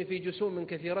جسمي في جسوم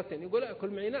كثيرة، يقول أكل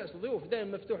معي ناس ضيوف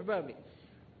دائما مفتوح بابي،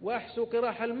 وأحسو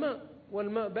قراح الماء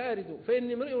والماء بارد،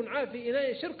 فإني امرئ عافي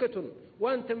إناء شركة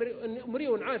وأنت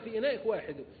امرئ عافي إناءك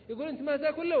واحد. يقول أنت ما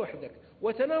تأكل إلا وحدك،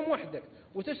 وتنام وحدك،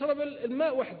 وتشرب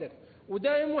الماء وحدك،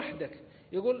 ودائم وحدك.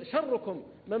 يقول شركم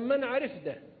من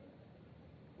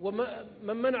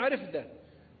منع رفده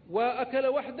وأكل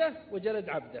وحده وجلد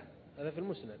عبده. هذا في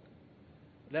المسند.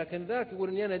 لكن ذاك يقول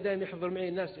إني أنا دائما يحضر معي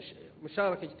الناس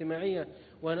مشاركة اجتماعية،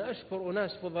 وأنا أشكر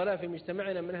أناس فضلاء في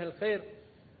مجتمعنا من أهل الخير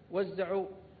وزعوا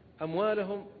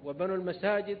أموالهم وبنوا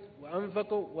المساجد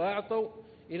وأنفقوا وأعطوا،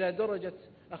 إلى درجة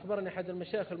أخبرني أحد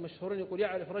المشايخ المشهورين يقول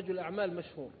يعرف رجل أعمال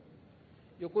مشهور،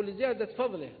 يقول لزيادة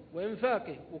فضله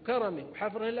وإنفاقه وكرمه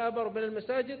وحفره الآبار بين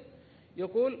المساجد،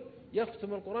 يقول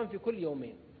يختم القرآن في كل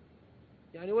يومين.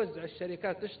 يعني وزع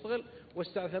الشركات تشتغل،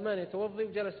 والساعة 8 يتوضي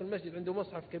وجلس في المسجد عنده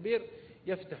مصحف كبير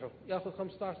يفتحه، يأخذ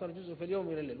 15 جزء في اليوم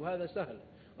إلى الليل، وهذا سهل.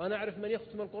 وأنا أعرف من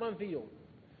يختم القرآن في يوم.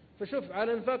 فشوف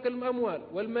على انفاق الأموال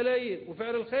والملايين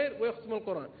وفعل الخير ويختم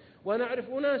القرآن. وأنا أعرف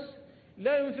أناس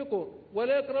لا ينفقون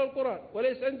ولا يقرأ القرآن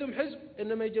وليس عندهم حزب،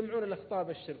 إنما يجمعون الأخطاء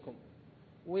بالشركم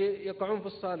ويقعون في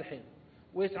الصالحين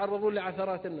ويتعرضون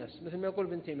لعثرات الناس، مثل ما يقول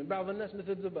ابن تيمية بعض الناس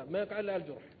مثل الذباب ما يقع إلا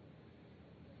الجرح.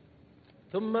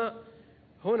 ثم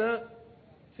هنا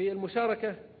في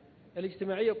المشاركة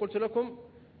الاجتماعية قلت لكم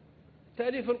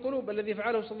تأليف القلوب الذي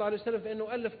فعله صلى الله عليه وسلم،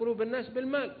 فإنه ألف قلوب الناس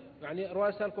بالمال، يعني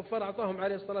رؤساء الكفار أعطاهم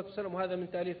عليه الصلاة والسلام، وهذا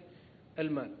من تأليف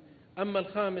المال. أما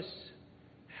الخامس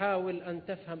حاول أن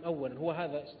تفهم أولا، هو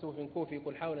هذا استوفي كوفي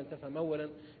يقول حاول أن تفهم أولا،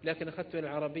 لكن أخذته إلى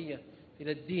العربية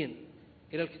إلى الدين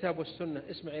إلى الكتاب والسنة،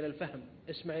 اسمع إلى الفهم،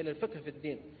 اسمع إلى الفقه في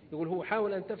الدين. يقول هو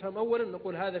حاول أن تفهم أولا،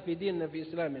 نقول هذا في ديننا في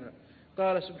إسلامنا.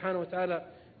 قال سبحانه وتعالى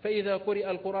فإذا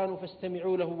قرئ القرآن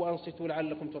فاستمعوا له وأنصتوا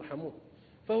لعلكم ترحمون.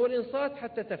 فهو الإنصات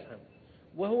حتى تفهم،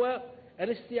 وهو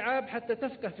الاستيعاب حتى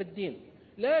تفقه في الدين،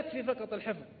 لا يكفي فقط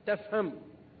الحفظ، تفهم.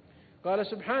 قال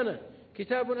سبحانه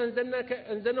كتاب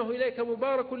أنزلناه إليك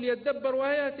مبارك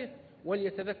ليدبروا آياته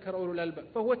وليتذكر أولو الألباب،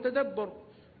 فهو التدبر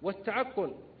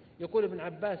والتعقل. يقول ابن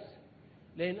عباس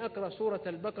لئن أقرأ سورة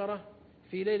البقرة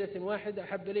في ليلة واحدة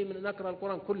أحب إلي من أن أقرأ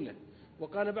القرآن كله.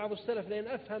 وقال بعض السلف لئن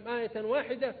أفهم آية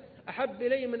واحدة أحب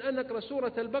إلي من أن أقرأ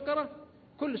سورة البقرة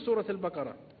كل سورة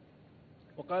البقرة.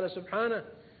 وقال سبحانه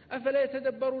أفلا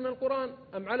يتدبرون القرآن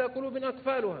أم على قلوب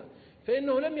أقفالها،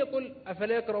 فإنه لم يقل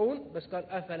أفلا يقرؤون، بس قال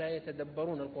أفلا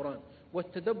يتدبرون القرآن.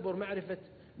 والتدبر معرفة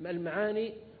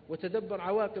المعاني وتدبر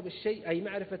عواقب الشيء، أي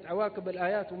معرفة عواقب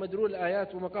الآيات ومدلول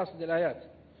الآيات ومقاصد الآيات.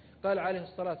 قال عليه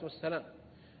الصلاة والسلام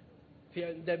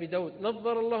في أبي داود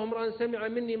نظر الله امرأ سمع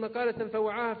مني مقالة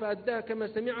فوعاها فأداها كما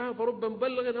سمعها فرب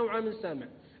مبلغ أوعى من سامع.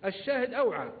 الشاهد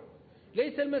أوعى،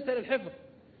 ليس المسألة الحفظ،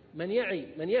 من يعي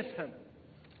من يفهم.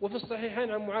 وفي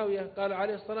الصحيحين عن معاوية قال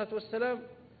عليه الصلاة والسلام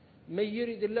من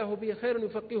يريد الله به خيرا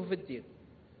يفقهه في الدين.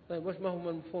 طيب وش ما هو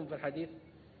المفهوم في الحديث؟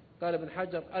 قال ابن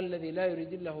حجر الذي لا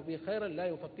يريد الله به خيرا لا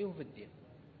يفقهه في الدين.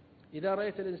 إذا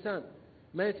رأيت الإنسان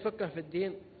ما يتفقه في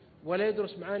الدين ولا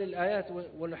يدرس معاني الآيات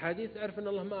والحديث اعرف أن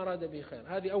الله ما أراد به خير،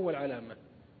 هذه أول علامة،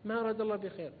 ما أراد الله به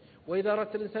خير. وإذا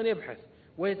أردت الإنسان يبحث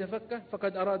ويتفقه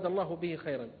فقد أراد الله به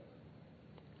خيرا.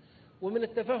 ومن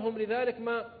التفهم لذلك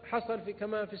ما حصل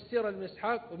كما في السيرة لابن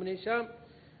إسحاق وابن هشام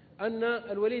أن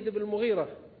الوليد بن المغيرة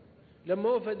لما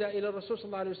وفد إلى الرسول صلى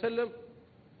الله عليه وسلم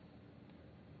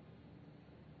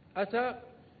أتى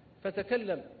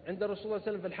فتكلم عند الرسول صلى الله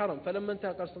عليه وسلم في الحرم، فلما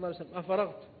انتهى قال صلى الله عليه وسلم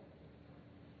أفرغت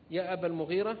يا أبا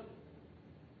المغيرة؟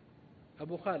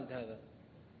 أبو خالد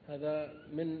هذا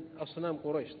من أصنام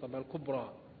قريش طبعا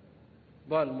الكبرى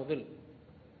ضال مضل،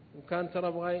 وكان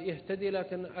ترى بغى يهتدي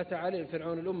لكن أتى عليه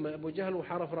فرعون الأمة أبو جهل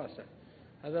وحرف رأسه،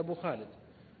 هذا أبو خالد.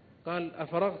 قال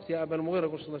أفرغت يا أبا المغيرة؟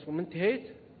 قال صلى الله عليه وسلم انتهيت؟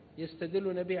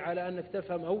 يستدل نبي على أنك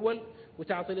تفهم أول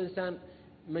وتعطي الإنسان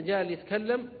مجال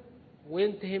يتكلم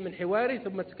وينتهي من حواري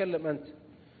ثم تتكلم أنت.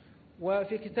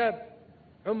 وفي كتاب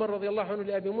عمر رضي الله عنه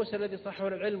لأبي موسى الذي صححه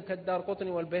العلم كالدار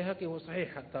قطني والبيهقي هو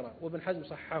صحيح ترى وابن حزم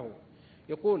صححه،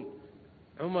 يقول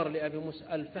عمر لأبي موسى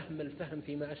الفهم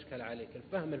فيما أشكل عليك،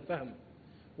 الفهم.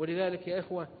 ولذلك يا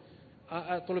إخوة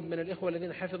أطلب من الإخوة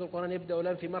الذين حفظوا القرآن يبدأوا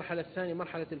الآن في مرحلة الثانية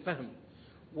مرحلة الفهم،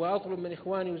 وأطلب من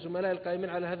إخواني وزملائي القائمين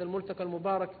على هذا الملتقى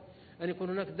المبارك أن يكون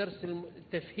هناك درس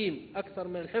التفهيم أكثر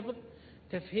من الحفظ،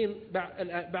 تفهيم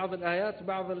بعض الآيات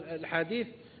بعض الحديث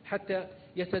حتى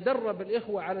يتدرب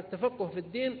الإخوة على التفقه في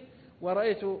الدين.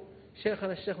 ورأيت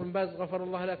شيخنا الشيخ بن باز غفر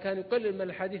الله له كان يقلل من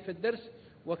الحديث في الدرس،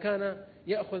 وكان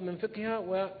يأخذ من فقهها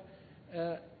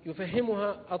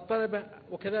ويفهمها الطلبة،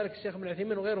 وكذلك الشيخ بن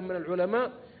عثيمين وغيرهم من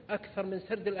العلماء أكثر من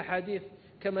سرد الأحاديث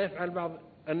كما يفعل بعض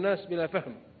الناس بلا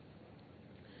فهم.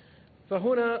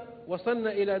 فهنا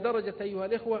وصلنا إلى درجة أيها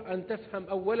الإخوة أن تفهم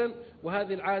أولا،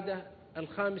 وهذه العادة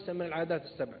الخامسة من العادات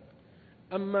السبع.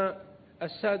 أما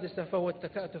السادسة فهو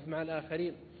التكاتف مع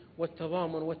الآخرين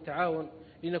والتضامن والتعاون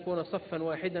لنكون صفا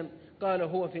واحدا. قال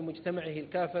هو في مجتمعه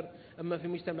الكافر، أما في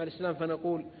مجتمع الإسلام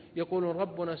فنقول يقول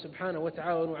ربنا سبحانه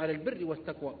وتعاونوا على البر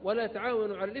والتقوى ولا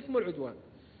تعاونوا على الإثم والعدوان.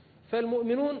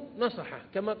 فالمؤمنون نصحة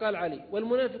كما قال علي،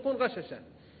 والمنافقون غششة،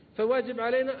 فواجب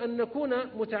علينا أن نكون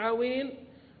متعاونين.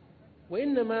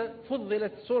 وإنما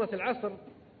فضلت سورة العصر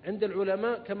عند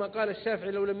العلماء كما قال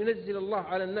الشافعي لو لم ينزل الله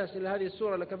على الناس إلا هذه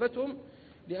السورة لكفتهم،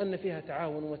 لأن فيها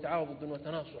تعاون وتعاضد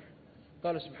وتناصح.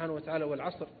 قال سبحانه وتعالى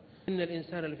والعصر إن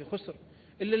الإنسان لفي خسر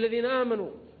إلا الذين آمنوا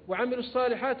وعملوا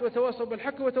الصالحات وتواصوا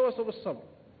بالحق وتواصوا بالصبر.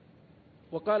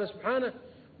 وقال سبحانه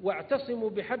واعتصموا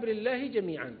بحبل الله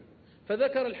جميعا،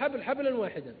 فذكر الحبل حبلا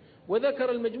واحدا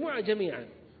وذكر المجموعة جميعا.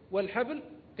 والحبل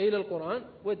قيل القرآن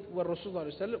والرسول صلى الله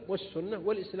عليه وسلم والسنة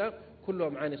والإسلام كلها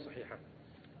معاني صحيحة،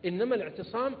 إنما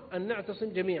الاعتصام أن نعتصم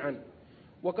جميعا.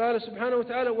 وقال سبحانه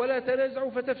وتعالى ولا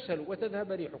تنازعوا فتفشلوا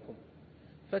وتذهب ريحكم.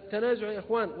 فالتنازع يا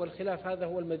إخوان والخلاف هذا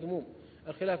هو المذموم،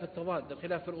 الخلاف التضاد،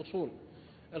 الخلاف في الأصول،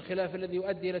 الخلاف الذي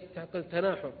يؤدي إلى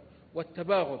التناحر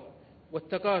والتباغض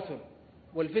والتقاتل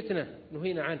والفتنة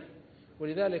نهينا عنه.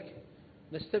 ولذلك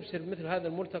نستبشر مثل هذا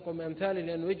الملتقى من أمثاله،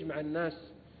 لأنه يجمع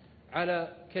الناس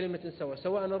على كلمة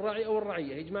سواء الراعي أو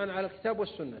الرعية، يجمعنا على الكتاب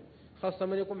والسنة، خاصة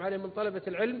من يقوم عليه من طلبة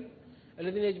العلم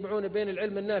الذين يجمعون بين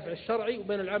العلم النافع الشرعي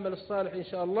وبين العمل الصالح إن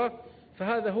شاء الله.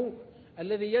 فهذا هو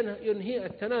الذي ينهي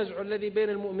التنازع الذي بين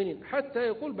المؤمنين. حتى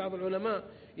يقول بعض العلماء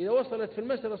إذا وصلت في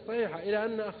المسألة الصحيحة إلى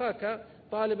أن أخاك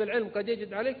طالب العلم قد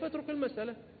يجد عليك فاترك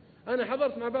المسألة. أنا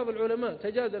حضرت مع بعض العلماء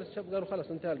تجادل الشاب قالوا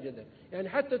خلاص انتهى الجدل، يعني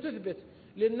حتى تثبت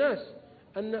للناس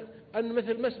أن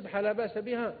مثل مسبحة لا بأس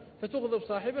بها فتغضب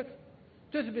صاحبك،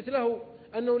 تثبت له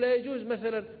أنه لا يجوز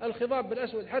مثلا الخضاب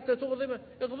بالأسود حتى تغضبه،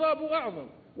 إغضابه أعظم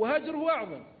وهجره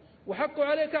أعظم وحقه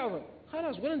عليك أعظم.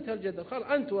 خلاص قل انتهى الجدل، خلاص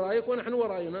أنت ورأيك ونحن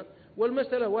ورأينا،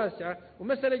 والمسألة واسعة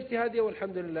ومسألة اجتهادية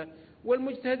والحمد لله،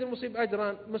 والمجتهد المصيب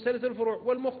أجران، مسألة الفروع،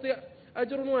 والمخطئ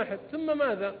أجر واحد. ثم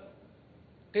ماذا؟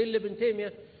 قيل لابن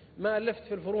تيمية ما ألفت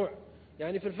في الفروع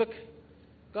يعني في الفقه،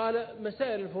 قال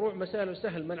مسائل الفروع مسائل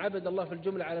سهل، من عبد الله في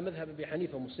الجملة على مذهب أبي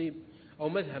حنيفة مصيب، أو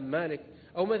مذهب مالك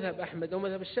أو مذهب أحمد أو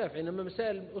مذهب الشافعي، إنما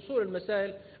مسائل أصول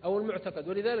المسائل أو المعتقد.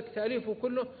 ولذلك تأليفه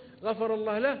كله غفر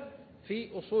الله له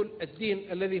في أصول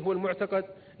الدين الذي هو المعتقد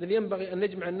الذي ينبغي أن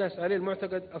نجمع الناس عليه،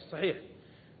 المعتقد الصحيح.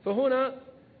 فهنا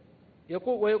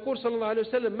ويقول صلى الله عليه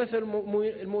وسلم مثل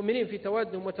المؤمنين في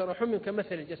توادهم وتراحمهم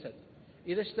كمثل الجسد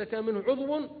إذا اشتكى منه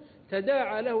عضو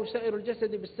تداعى له سائر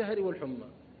الجسد بالسهر والحمى.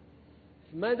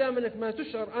 ما دام أنك ما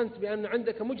تشعر أنت بأن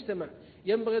عندك مجتمع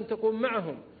ينبغي أن تقوم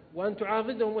معهم وأن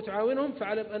تعاضدهم وتعاونهم،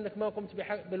 فاعلم أنك ما قمت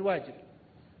بالواجب.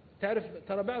 تعرف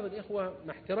ترى بعض الإخوة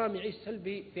مع احترام يعيش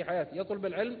سلبي في حياته، يطلب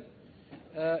العلم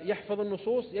يحفظ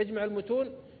النصوص يجمع المتون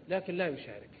لكن لا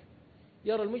يشارك،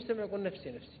 يرى المجتمع يقول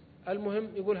نفسي نفسي، المهم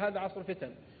يقول هذا عصر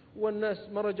فتن والناس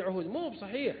مرج عهود. مو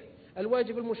بصحيح،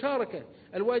 الواجب المشاركة،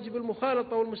 الواجب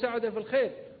المخالطة والمساعدة في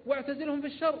الخير، واعتزلهم في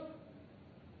الشر.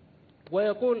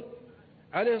 ويقول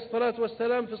عليه الصلاة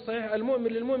والسلام في الصحيح المؤمن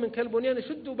للمؤمن كالبنيان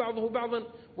يشد بعضه بعضا،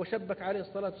 وشبك عليه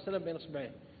الصلاة والسلام بين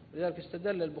اصبعين. لذلك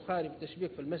استدل البخاري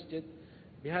بالتشبيك في المسجد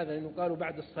بهذا، لأنه قالوا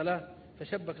بعد الصلاة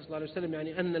فشبك صلى الله عليه وسلم،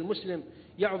 يعني أن المسلم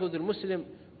يعضد المسلم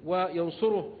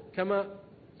وينصره كما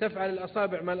تفعل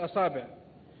الأصابع مع الأصابع.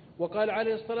 وقال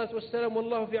عليه الصلاة والسلام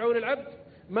والله في عون العبد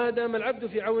ما دام العبد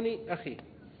في عون أخيه.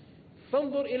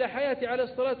 فانظر إلى حياة عليه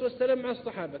الصلاة والسلام مع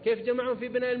الصحابة كيف جمعهم في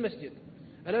بناء المسجد.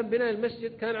 الآن بناء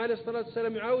المسجد كان عليه الصلاة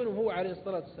والسلام يعاون وهو عليه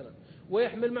الصلاة والسلام،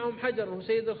 ويحمل معهم حجر وهو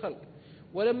سيد الخلق.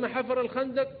 ولما حفر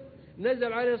الخندق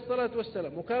نزل عليه الصلاة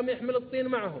والسلام وكان يحمل الطين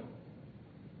معهم.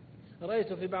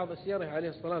 رأيت في بعض سيره عليه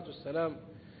الصلاة والسلام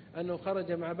أنه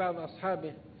خرج مع بعض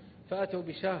أصحابه فأتوا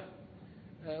بشاه،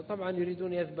 طبعا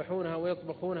يريدون يذبحونها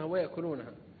ويطبخونها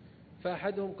ويأكلونها،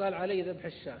 فأحدهم قال علي ذبح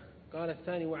الشاه، قال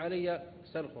الثاني وعلي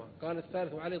سلخها، قال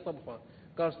الثالث وعلي طبخها،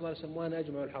 قال صلى الله عليه وسلم وأنا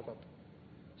أجمع الحطب،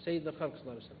 سيد الخلق صلى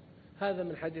الله عليه وسلم. هذا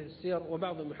من حديث السير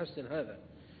وبعضهم يحسن هذا.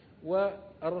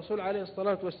 والرسول عليه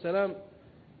الصلاة والسلام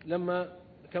لما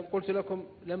قلت لكم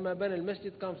لما بنى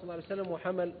المسجد قام صلى الله عليه وسلم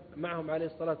وحمل معهم عليه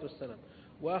الصلاة والسلام،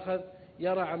 وأخذ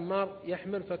يرى عمار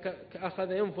يحمل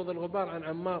فأخذ ينفض الغبار عن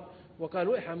عمار وقال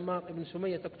ويح عمار بن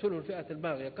سمية تقتله الفئة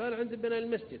الباغية، قال عند بناء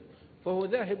المسجد، فهو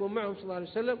ذاهب معهم صلى الله عليه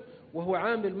وسلم وهو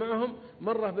عامل معهم،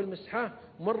 مرة بالمسحاه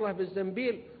مرة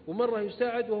بالزنبيل ومرة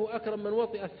يساعد، وهو أكرم من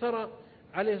وطئ الثرى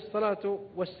عليه الصلاة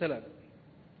والسلام.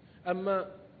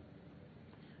 أما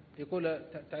يقول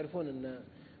تعرفون أن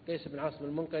قيس بن عاصم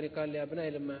المنقري قال لأبنائه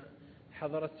لما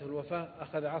حضرته الوفاة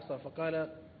أخذ عصا فقال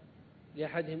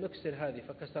لأحدهم اكسر هذه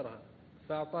فكسرها،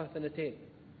 فأعطاه 2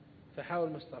 فحاول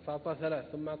ما استطاع، فأعطاه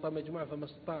 3 ثم أعطاه مجموعة فما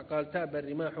استطاع، قال تأبى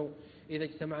الرماح إذا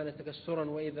اجتمعنا تكسرا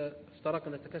وإذا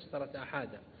افترقنا تكسرت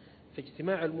أحادا.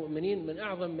 فاجتماع المؤمنين من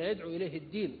أعظم ما يدعو إليه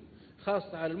الدين،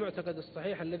 خاصة على المعتقد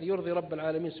الصحيح الذي يرضي رب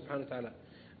العالمين سبحانه وتعالى.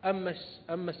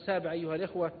 أما السابع أيها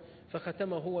الإخوة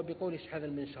فختمه هو بقول اشحذ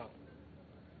المنشار.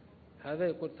 هذا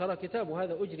يقول ترى كتابه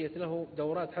هذا أجريت له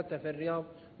دورات حتى في الرياض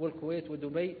والكويت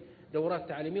ودبي، دورات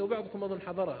تعليمية، وبعضكم أظن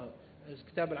حضرها،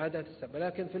 كتاب العادات السبع.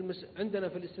 لكن عندنا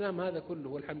في الإسلام هذا كله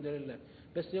والحمد لله،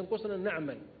 بس ينقصنا أن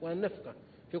نعمل وأن نفقه.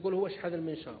 فيقول هو اشحذ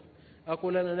المنشار.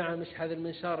 أقول أنا نعم اشحذ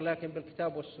المنشار، لكن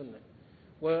بالكتاب والسنة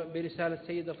وبرسالة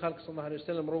سيد الخلق صلى الله عليه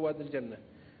وسلم رواد الجنة.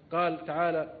 قال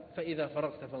تعالى فإذا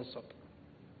فرغت فانصب.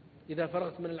 إذا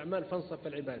فرغت من الأعمال فانصب في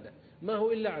العبادة، ما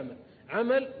هو إلا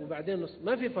عمل وبعدين نصب،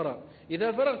 ما في فراغ.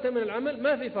 إذا فرغت من العمل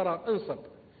ما في فراغ، انصب،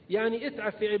 يعني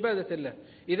اتعب في عبادة الله.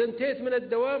 إذا انتهيت من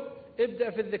الدوام ابدأ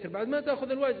في الذكر بعد ما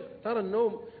تأخذ الواجب. ترى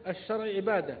النوم الشرعي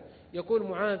عبادة. يقول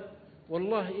معاذ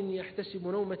والله إني أحتسب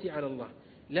نومتي على الله،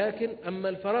 لكن أما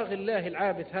الفراغ الله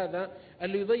العابث هذا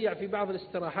اللي يضيع في بعض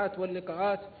الاستراحات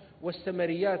واللقاءات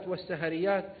والسمريات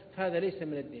والسهريات، فهذا ليس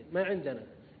من الدين. ما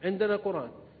عندنا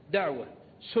قرآن، دعوة،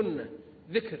 سنة،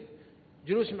 ذكر،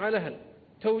 جلوس مع الأهل،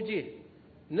 توجيه،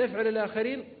 نفع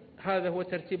للآخرين، هذا هو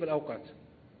ترتيب الأوقات.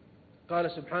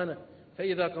 قال سبحانه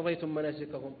فإذا قضيتم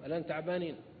مناسكهم، الآن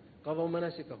تعبانين، قضوا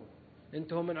مناسكهم،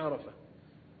 انتهوا من عرفة،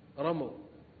 رموا،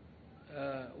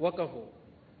 وقفوا،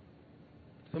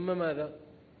 ثم ماذا؟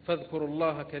 فاذكروا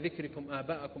الله كذكركم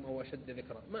آباءكم أو أشد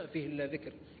ذكرا. ما فيه إلا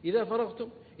ذكر. إذا فرغتم،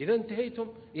 إذا انتهيتم،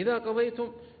 إذا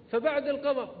قضيتم، فبعد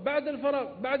القضاء، بعد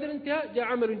الفراغ، بعد الانتهاء جاء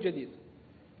عمل جديد.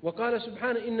 وقال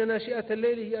سبحانه إن ناشئة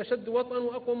الليل هي أشد وطئا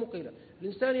وأقوى مقيلا.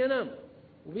 الإنسان ينام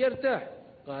وبيرتاح،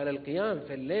 قال القيام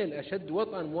في الليل أشد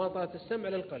وطئا، مواطأة السمع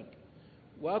للقلب،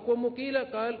 وأقوى مقيلا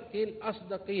قال قيل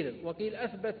أصدق قيلا، وقيل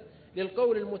أثبت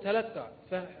للقول المتلقى،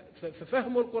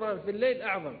 ففهم القرآن في الليل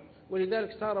أعظم،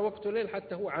 ولذلك صار وقت الليل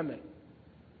حتى هو عمل.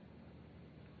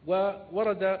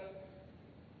 وورد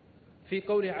في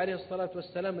قوله عليه الصلاة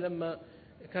والسلام لما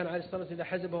كان عليه الصلاة والسلام إذا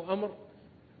حزبه أمر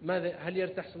ماذا، هل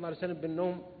يرتاح صلى الله عليه وسلم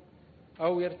بالنوم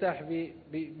أو يرتاح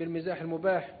بالمزاح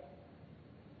المباح؟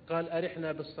 قال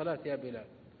أرحنا بالصلاة يا بلال،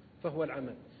 فهو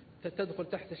العمل. تدخل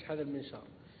تحت اشحذ المنشار.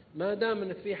 ما دام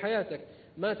أنك في حياتك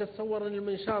ما تتصور أن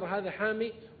المنشار هذا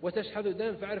حامي وتشحذ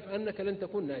دائما، فاعرف أنك لن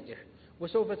تكون ناجح،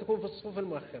 وسوف تكون في الصفوف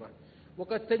المؤخرة.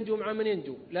 وقد تنجو مع من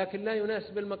ينجو، لكن لا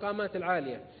يناسب المقامات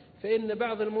العالية. فإن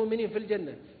بعض المؤمنين في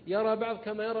الجنة يرى بعض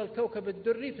كما يرى الكوكب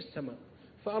الدري في السماء.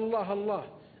 فالله الله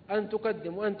أن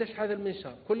تقدم وأن تشحذ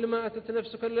المنشار. كل ما أتت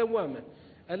نفسك اللوامة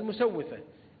المسوفة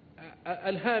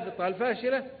الهابطة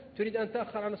الفاشلة تريد أن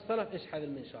تأخر عن الصلاة، اشحذ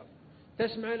المنشار.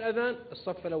 تسمع الأذان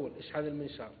الصف الأول، اشحذ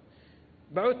المنشار.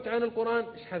 بعدت عن القرآن،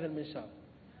 اشحذ المنشار.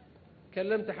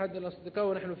 كلمت أحد الأصدقاء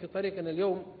ونحن في طريقنا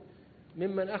اليوم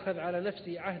ممن أخذ على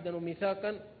نفسه عهدا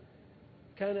وميثاقا،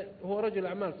 كان هو رجل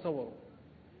أعمال تصوروا.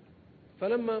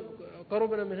 فلما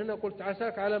قربنا من هنا قلت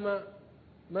عساك على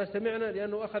ما سمعنا،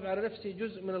 لأنه أخذ على نفسه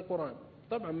جزء من القرآن،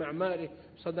 طبعا مع مالي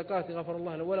صدقاتي غفر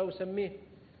الله له، ولا أسميه.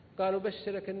 قالوا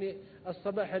بشرك أني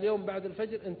الصباح اليوم بعد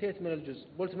الفجر انتهيت من الجزء.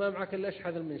 قلت ما معك إلا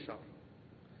اشحذ المنشار.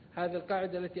 هذه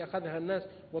القاعدة التي أخذها الناس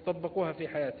وطبقوها في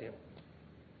حياتهم.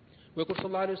 ويقول صلى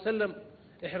الله عليه وسلم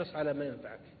احرص على ما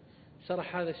ينفعك.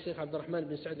 شرح هذا الشيخ عبد الرحمن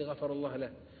بن سعدي غفر الله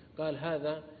له، قال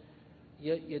هذا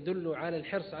يدل على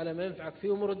الحرص على ما ينفعك في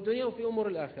أمور الدنيا وفي أمور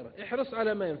الآخرة. احرص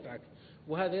على ما ينفعك،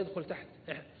 وهذا يدخل تحت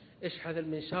اشحذ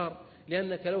المنشار،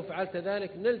 لأنك لو فعلت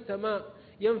ذلك نلت ما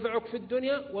ينفعك في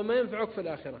الدنيا وما ينفعك في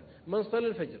الآخرة. من صلى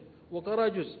الفجر وقرأ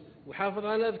جزء وحافظ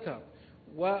على الأذكار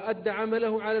وأدى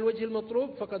عمله على الوجه المطلوب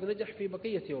فقد نجح في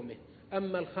بقية يومه.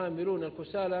 أما الخاملون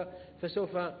الكسالى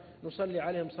فسوف نصلي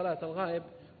عليهم صلاة الغائب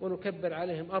ونكبر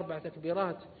عليهم 4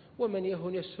 تكبيرات. ومن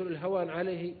يهن يسهل الهوان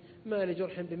عليه، ما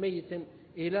لجرح بميت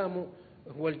إيلام،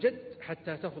 هو الجد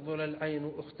حتى تفضل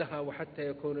العين أختها، وحتى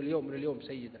يكون اليوم لليوم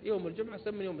سيدا. يوم الجمعة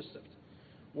أحسن من يوم السبت،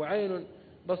 وعين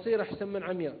بصيرة أحسن من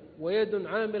عمياء، ويد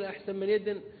عاملة أحسن من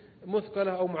يد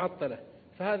مثقلة أو معطلة.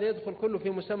 فهذا يدخل كله في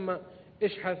مسمى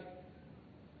اشحذ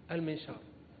المنشار.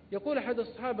 يقول أحد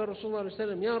الصحابة الرسول صلى الله عليه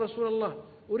وسلم يا رسول الله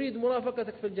أريد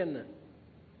مرافقتك في الجنة.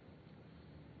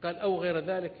 قال أو غير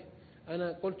ذلك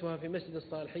أنا قلتها في مسجد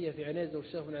الصالحية في عنيزة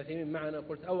والشيخ بن عثيمين معنا،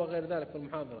 قلت أو غير ذلك في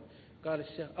المحاضرة. قال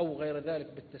الشيخ أو غير ذلك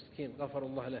بالتسكين غفر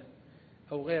الله له،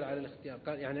 أو غير على الاختيار.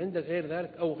 قال يعني عندك غير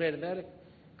ذلك أو غير ذلك؟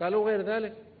 قال أو غير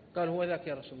ذلك؟ قال هو ذاك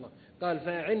يا رسول الله. قال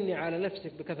فأعني على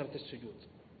نفسك بكثرة السجود.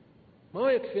 ما هو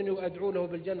يكفي أني أدعو له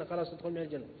بالجنة خلاص ادخل من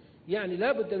الجنة، يعني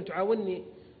لابد أن تعاوني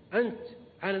أنت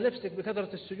على نفسك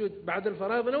بكثرة السجود بعد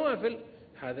الفرائض نوافل.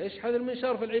 هذا إيش هذا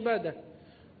المنشار في العبادة.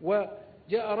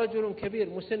 وجاء رجل كبير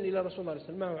مسن إلى رسول الله صلى الله عليه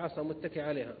وسلم معه عصا متكي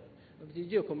عليها.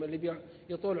 يجيكم اللي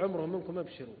يطول عمره منكم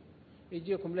أبشروا،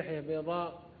 يجيكم لحية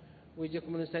بيضاء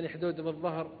ويجيكم الإنسان يحدود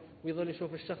بالظهر ويظل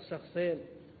يشوف الشخص شخصين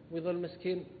ويظل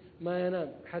مسكين ما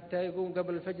ينام حتى يقوم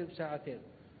قبل الفجر بساعتين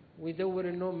ويدور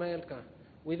النوم ما يلقاه،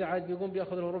 وإذا عاد بيقوم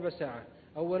بيأخذ له ربع ساعة.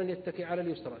 أولا يتكي على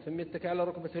اليسرى ثم يتكي على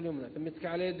ركبته اليمنى ثم يتكي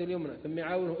على يده اليمنى ثم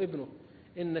يعاونه ابنه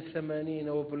إن 80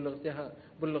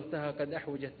 وبلغتها قد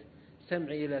أحوجت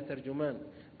سمعي إلى ترجمان.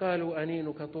 قالوا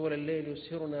أنينك طول الليل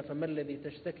يسهرنا فما الذي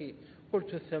تشتكي؟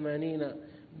 قلت 80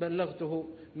 بلغته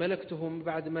ملكته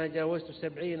بعد ما جاوزت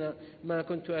 70 ما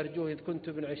كنت أرجوه إذ كنت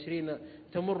ابن 20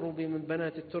 تمر بي من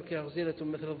بنات الترك أغزلة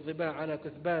مثل الضباع على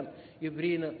كثبان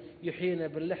يبرين يحين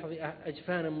باللحظ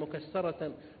أجفانا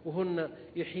مكسرة وهن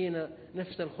يحين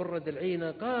نفس الخرد العين.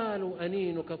 قالوا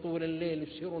أنينك طول الليل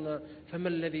يسهرنا فما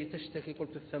الذي تشتكي؟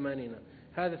 قلت 80.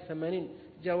 هذا 80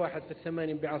 جاء واحد في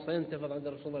 80 بعصا ينتفض عند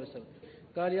رسول الله صلى الله عليه وسلم.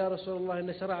 قال يا رسول الله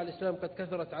إن شرائع الإسلام قد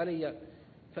كثرت علي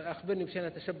فأخبرني بشيء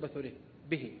أتشبث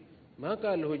به. ما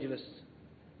قال له اجلس،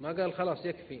 ما قال خلاص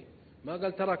يكفي، ما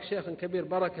قال تراك شيخ كبير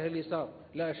بركه اليسار،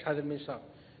 لا إيش هذا المنشار.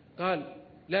 قال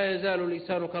لا يزال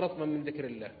لسانك رطبا من ذكر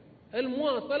الله،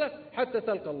 المواصلة حتى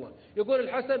تلقى الله. يقول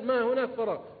الحسن ما هناك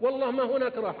فراغ والله ما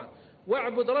هناك راحة،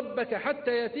 واعبد ربك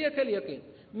حتى يأتيك اليقين.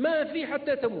 ما في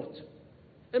حتى تموت،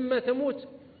 إما تموت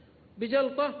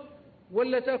بجلطة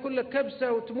ولا تأكل لك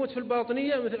كبسة وتموت في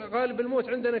الباطنية. مثل غالب الموت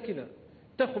عندنا كذا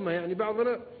تخمة، يعني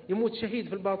بعضنا يموت شهيد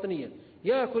في الباطنية،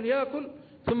 يأكل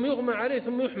ثم يغمى عليه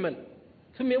ثم يحمل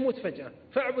ثم يموت فجأة.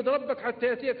 فاعبد ربك حتى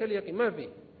يأتيك اليقين، ما في.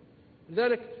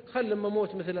 لذلك خل لما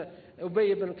موت مثل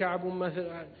أبي بن كعب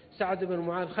ومثل سعد بن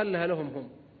معاذ خلها لهم هم.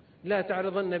 لا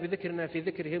تعرضن بذكرنا في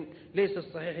ذكرهم ليس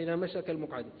الصحيح إذا مشى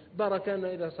كالمقعد.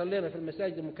 باركنا إذا صلينا في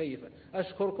المساجد المكيفة،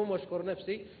 أشكركم وأشكر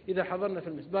نفسي إذا حضرنا في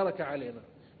المسجد، بارك علينا.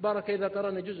 بارك إذا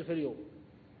قرأنا جزء في اليوم،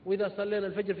 وإذا صلينا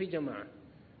الفجر في جماعة.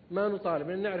 ما نطالب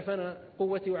لأن نعرف أنا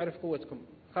قوتي وأعرف قوتكم،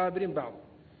 خابرين بعض.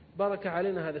 بارك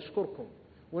علينا هذا، اشكركم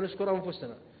ونشكر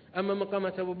أنفسنا. أما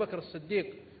مقامة أبو بكر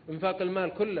الصديق انفاق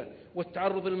المال كله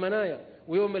والتعرض المنايا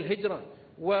ويوم الهجرة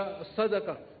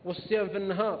والصدقة والصيام في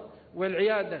النهار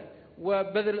والعيادة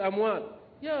وبذل الأموال،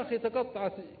 يا أخي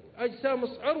تقطعت أجسام.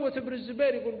 عروة بن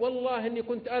الزبير يقول والله إني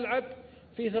كنت ألعب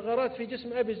في ثغرات في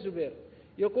جسم أبي الزبير،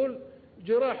 يقول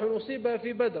جراح أصيبها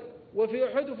في بدر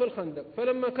وفي أحد وفي الخندق،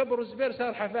 فلما كبر الزبير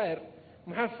صار حفائر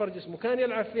محفر جسمه، كان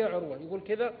يلعب فيها عروة. يقول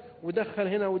كذا ودخل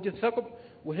هنا وجد ثقب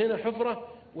وهنا حفرة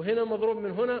وهنا مضروب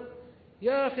من هنا.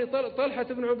 يا أخي طلحة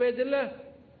بن عبيد الله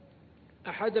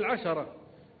أحد العشرة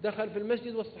دخل في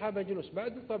المسجد والصحابة جلوس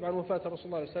بعد طبعا وفاة الرسول صلى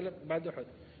الله عليه وسلم بعد أحد.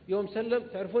 يوم سلم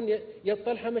تعرفون يد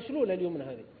طلحة مشلولة اليمنى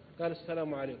هذه، قال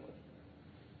السلام عليكم.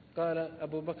 قال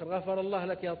أبو بكر غفر الله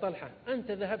لك يا طلحة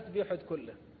أنت ذهبت بأحد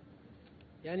كله،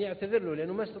 يعني يعتذر له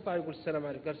لأنه ما استطاع يقول السلام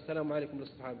عليكم. قال السلام عليكم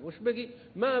للصحابة. وش بقي؟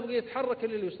 ما بقي يتحرك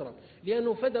إلا اليسرى،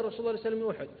 لأنه فدى رسول الله صلى الله عليه وسلم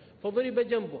أحد فضرب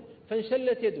جنبه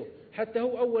فانشلت يده. حتى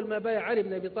هو أول ما بايع علي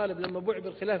بن أبي طالب لما بوع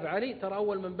بالخلافة علي، ترى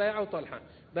أول من بايعه طلحة،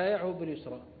 بايعه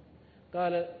باليسرى.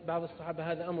 قال بعض الصحابة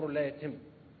هذا أمر لا يتم،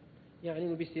 يعني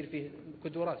إنه بيصير فيه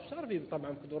كدورات، صار فيه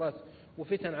طبعا كدورات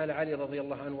وفتن على علي رضي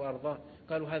الله عنه وأرضاه.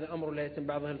 قالوا هذا أمر لا يتم،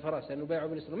 بعضها الفراس لأنه بايعه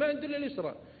باليسرى ما عنده إلا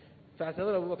اليسرى.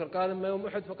 فاعتذر أبو بكر قال ما يوم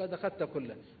أحد فقد أخذت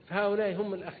كله. فهؤلاء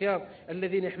هم الأخيار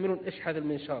الذين يحملون إشحذ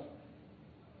المنشار.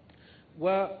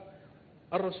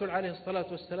 والرسول عليه الصلاة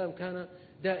والسلام كان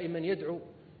دائما يدعو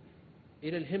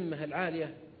إلى الهمة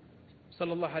العالية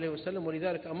صلى الله عليه وسلم،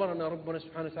 ولذلك أمرنا ربنا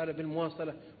سبحانه وتعالى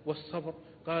بالمواصلة والصبر.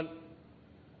 قال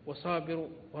وصابروا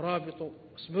ورابطوا،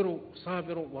 اصبروا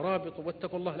صابروا ورابطوا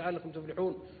واتقوا الله لعلكم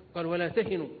تفلحون. قال ولا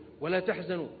تهنوا ولا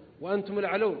تحزنوا وأنتم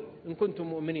الأعلون إن كنتم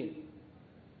مؤمنين.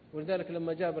 ولذلك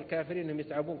لما جاب الكافرين انهم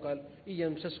يتعبون قال إن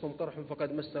يمسسكم قرح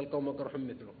فقد مس القوم قرح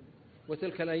مثله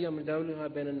وتلك الأيام نداولها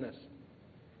بين الناس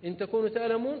إن تكونوا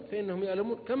تألمون فإنهم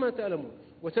يألمون كما تألمون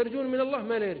وترجون من الله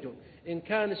ما لا يرجون. إن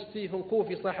كان ستيفن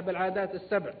كوفي صاحب العادات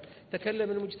السبع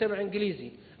تكلم المجتمع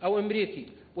إنجليزي أو أمريكي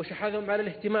وشحذهم على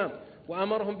الاهتمام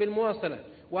وأمرهم بالمواصلة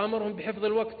وأمرهم بحفظ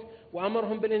الوقت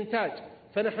وأمرهم بالإنتاج،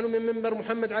 فنحن من منبر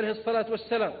محمد عليه الصلاة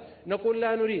والسلام نقول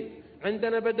لا نريد.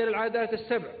 عندنا بدل العادات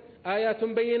السبع آيات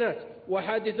بينات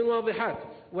وأحاديث واضحات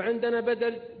وعندنا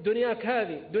بدل دنياك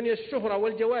هذه دنيا الشهرة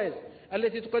والجوائز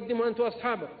التي تقدمها أنت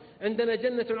وأصحابك. عندنا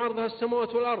جنة عرضها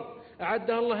السماوات والأرض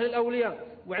أعدها الله للأولياء،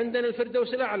 وعندنا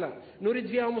الفردوس الأعلى نريد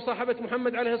فيها مصاحبة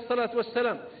محمد عليه الصلاة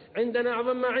والسلام. عندنا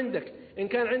أعظم ما عندك، إن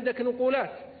كان عندك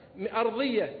نقولات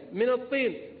أرضية من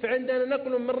الطين فعندنا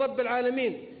نقل من رب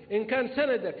العالمين. إن كان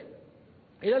سندك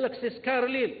إلى لكسس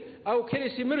كارليل أو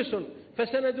كريسي ميرسون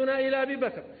فسندنا إلى أبي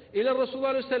بكر، إلى الرسول صلى الله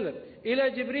عليه وسلم، إلى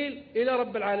جبريل، إلى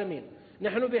رب العالمين.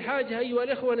 نحن بحاجة أيها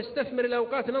الإخوة نستثمر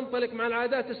الأوقات، ننطلق مع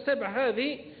العادات السبع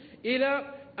هذه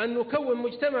إلى أن نكون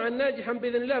مجتمعا ناجحا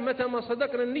بإذن الله متى ما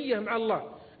صدقنا النية مع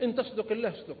الله. إن تصدق الله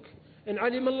يصدق، إن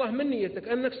علم الله من نيتك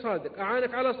أنك صادق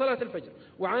أعانك على صلاة الفجر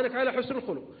وعانك على حسن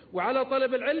الخلق وعلى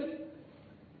طلب العلم،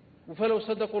 فلو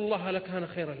صدقوا الله لكان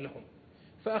خيرا لهم.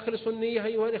 فأخلصوا النية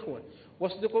أيها الإخوة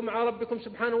واصدقوا مع ربكم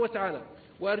سبحانه وتعالى.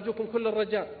 وأرجوكم كل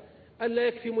الرجاء ألا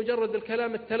يكفي مجرد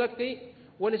الكلام التلقي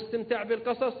والاستمتاع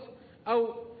بالقصص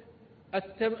أو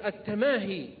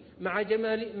التماهي مع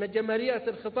جماليات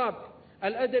الخطاب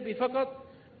الأدبي فقط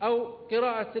أو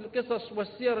قراءة القصص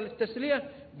والسير للتسلية،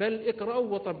 بل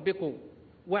اقرأوا وطبقوا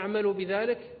واعملوا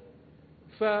بذلك،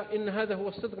 فإن هذا هو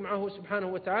الصدق معه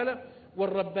سبحانه وتعالى.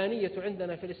 والربانية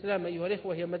عندنا في الإسلام أيها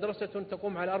الإخوة هي مدرسة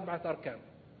تقوم على 4 أركان.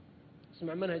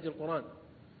 اسمع منهج القرآن: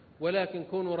 ولكن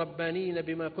كونوا ربانيين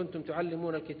بما كنتم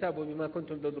تعلمون الكتاب وبما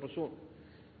كنتم تدرسون.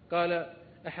 قال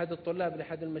أحد الطلاب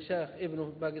لأحد المشايخ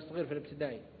ابنه باقي صغير في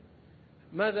الابتدائي: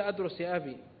 ماذا أدرس يا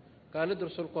أبي؟ قال: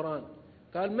 ادرس القرآن.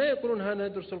 قال: ما يقولون هنا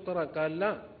ندرس القرآن؟ قال: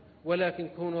 لا، ولكن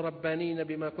كونوا ربانيين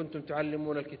بما كنتم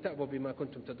تعلمون الكتاب وبما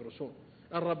كنتم تدرسون.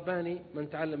 الرباني من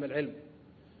تعلم العلم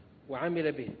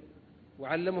وعمل به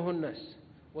وعلمه الناس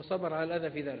وصبر على الأذى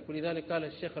في ذلك. ولذلك قال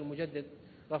الشيخ المجدد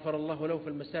غفر الله له في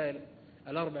المسائل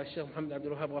 4 الشيخ محمد عبد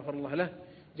الوهاب غفر الله له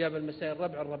جاب المسائل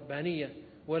 4 الربانية: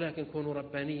 ولكن كونوا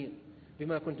ربانيين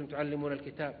بما كنتم تعلمون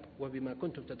الكتاب وبما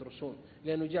كنتم تدرسون.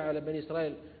 لأنه جعل بني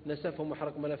إسرائيل نسفهم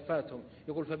وحرق ملفاتهم،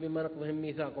 يقول: فبما نقضهم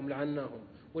ميثاقهم لعناهم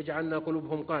وجعلنا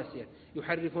قلوبهم قاسية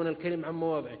يحرفون الكلم عن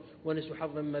مواضعه ونسوا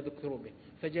حظا مما ذكروا به.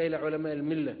 فجاء إلى علماء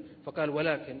الملة فقال: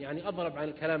 ولكن، يعني أضرب عن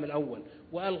الكلام الأول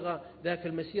وألغى ذاك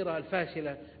المسيرة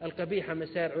الفاشلة القبيحة،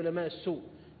 مسائر علماء السوء،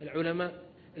 العلماء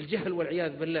الجهل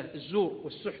والعياذ بالله، الزور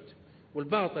والسحت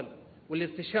والباطل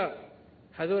والارتشاء،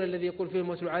 هذول الذي يقول فيهم: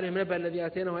 واتلوا عليهم نبأ الذي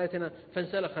آتيناه آياتنا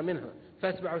فانسلخ منها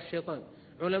فاتبعه الشيطان.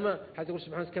 علماء حتى يقول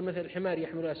سبحانه: كمثل الحمار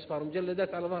يحمل أسفار،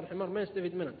 مجلدات على ظهر الحمار ما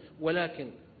يستفيد منها. ولكن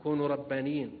كونوا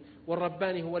ربانيين.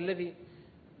 والرباني هو الذي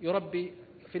يربي.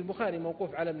 في البخاري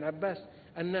موقوف على ابن عباس: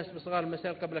 الناس بصغار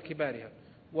المسائل قبل كبارها.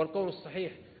 والقول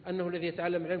الصحيح أنه الذي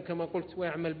يتعلم العلم كما قلت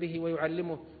ويعمل به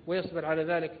ويعلمه ويصبر على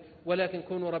ذلك. ولكن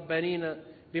كونوا ربانيين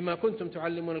بما كنتم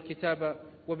تعلمون الكتاب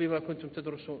وبما كنتم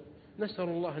تدرسون. نسأل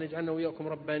الله أن يجعلنا وإياكم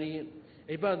ربانيين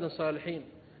عبادا صالحين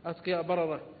أتقياء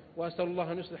بررة. وأسأل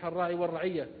الله أن يصلح الراعي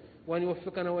والرعية وأن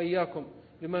يوفقنا وإياكم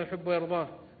لما يحب ويرضاه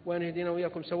وأن يهدينا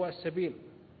وإياكم سواء السبيل.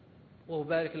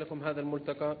 وأبارك لكم هذا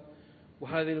الملتقى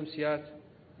وهذه الأمسيات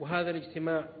وهذا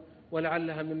الاجتماع،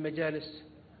 ولعلها من مجالس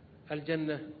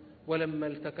الجنة. ولما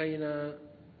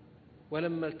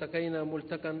التقينا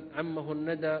ملتقى عمه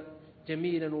الندى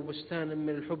جميلا وبستانا من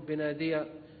الحب ناديا،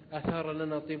 أثار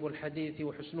لنا طيب الحديث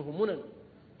وحسنه منى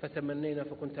فتمنينا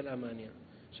فكنت الأمانية.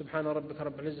 سبحان ربك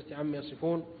رب العزة عما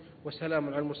يصفون وسلام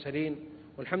على المرسلين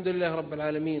والحمد لله رب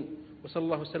العالمين. وصلى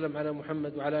الله وسلم على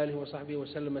محمد وعلى آله وصحبه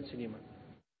وسلم تسليما.